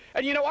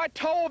 And I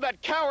told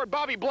that coward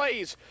Bobby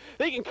Blaze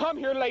that he can come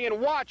here today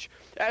and watch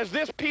as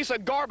this piece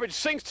of garbage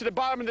sinks to the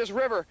bottom of this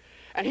river.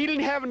 And he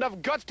didn't have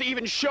enough guts to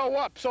even show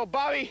up. So,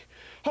 Bobby,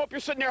 hope you're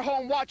sitting there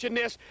home watching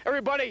this.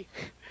 Everybody,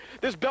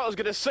 this belt is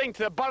going to sink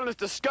to the bottom of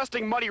this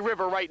disgusting, muddy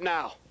river right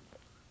now.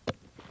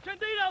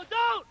 Candido,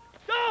 don't!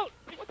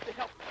 What the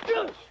hell?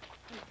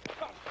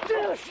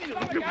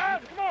 Stop it,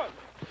 guys! Come on!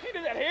 He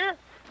did that here!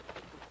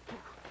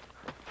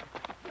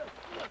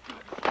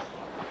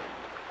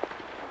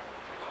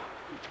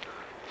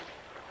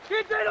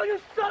 Candido, you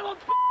son of a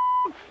b****!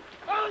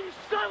 Oh, you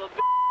son of a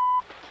b****!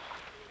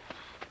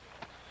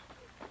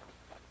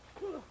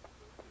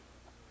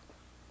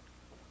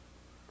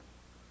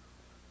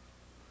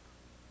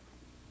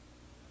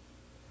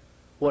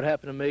 What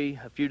happened to me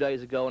a few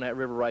days ago in that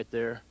river right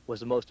there was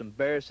the most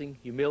embarrassing,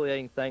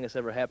 humiliating thing that's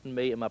ever happened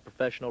to me in my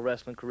professional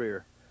wrestling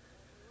career.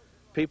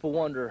 People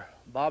wonder,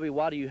 Bobby,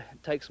 why do you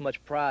take so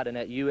much pride in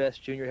that U.S.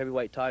 Junior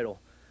Heavyweight title?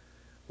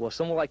 Well,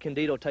 someone like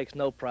Candido takes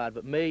no pride,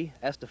 but me,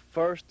 that's the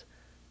first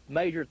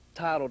major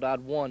title that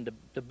I'd won,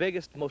 the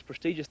biggest, most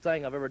prestigious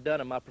thing I've ever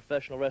done in my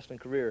professional wrestling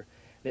career.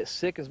 And it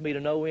sickens me to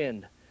no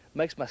end. It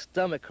makes my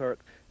stomach hurt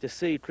to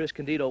see Chris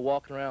Candido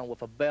walking around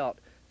with a belt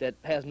that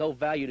has no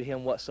value to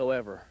him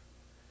whatsoever.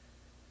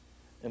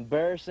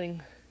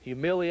 Embarrassing,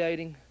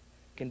 humiliating.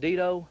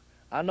 Candido,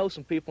 I know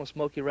some people in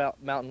Smoky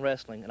Mountain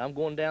Wrestling, and I'm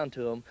going down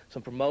to them,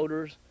 some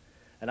promoters,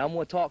 and I'm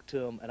going to talk to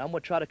them, and I'm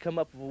going to try to come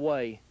up with a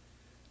way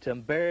to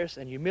embarrass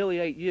and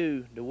humiliate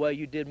you the way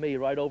you did me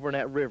right over in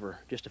that river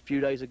just a few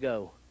days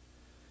ago.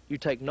 You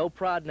take no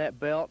pride in that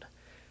belt.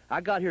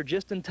 I got here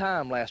just in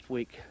time last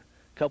week,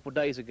 a couple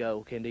days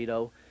ago,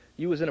 Candido.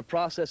 You was in the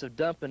process of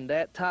dumping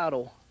that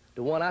title,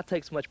 the one I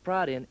take so much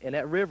pride in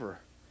that river.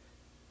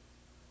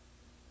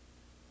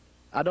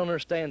 I don't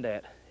understand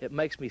that. It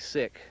makes me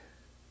sick.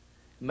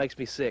 It makes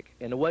me sick.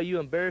 And the way you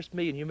embarrassed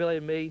me and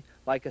humiliated me,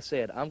 like I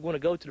said, I'm going to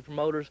go to the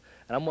promoters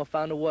and I'm going to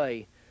find a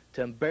way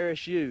to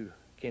embarrass you,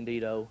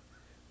 Candido,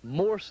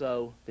 more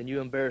so than you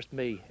embarrassed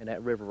me in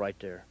that river right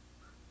there.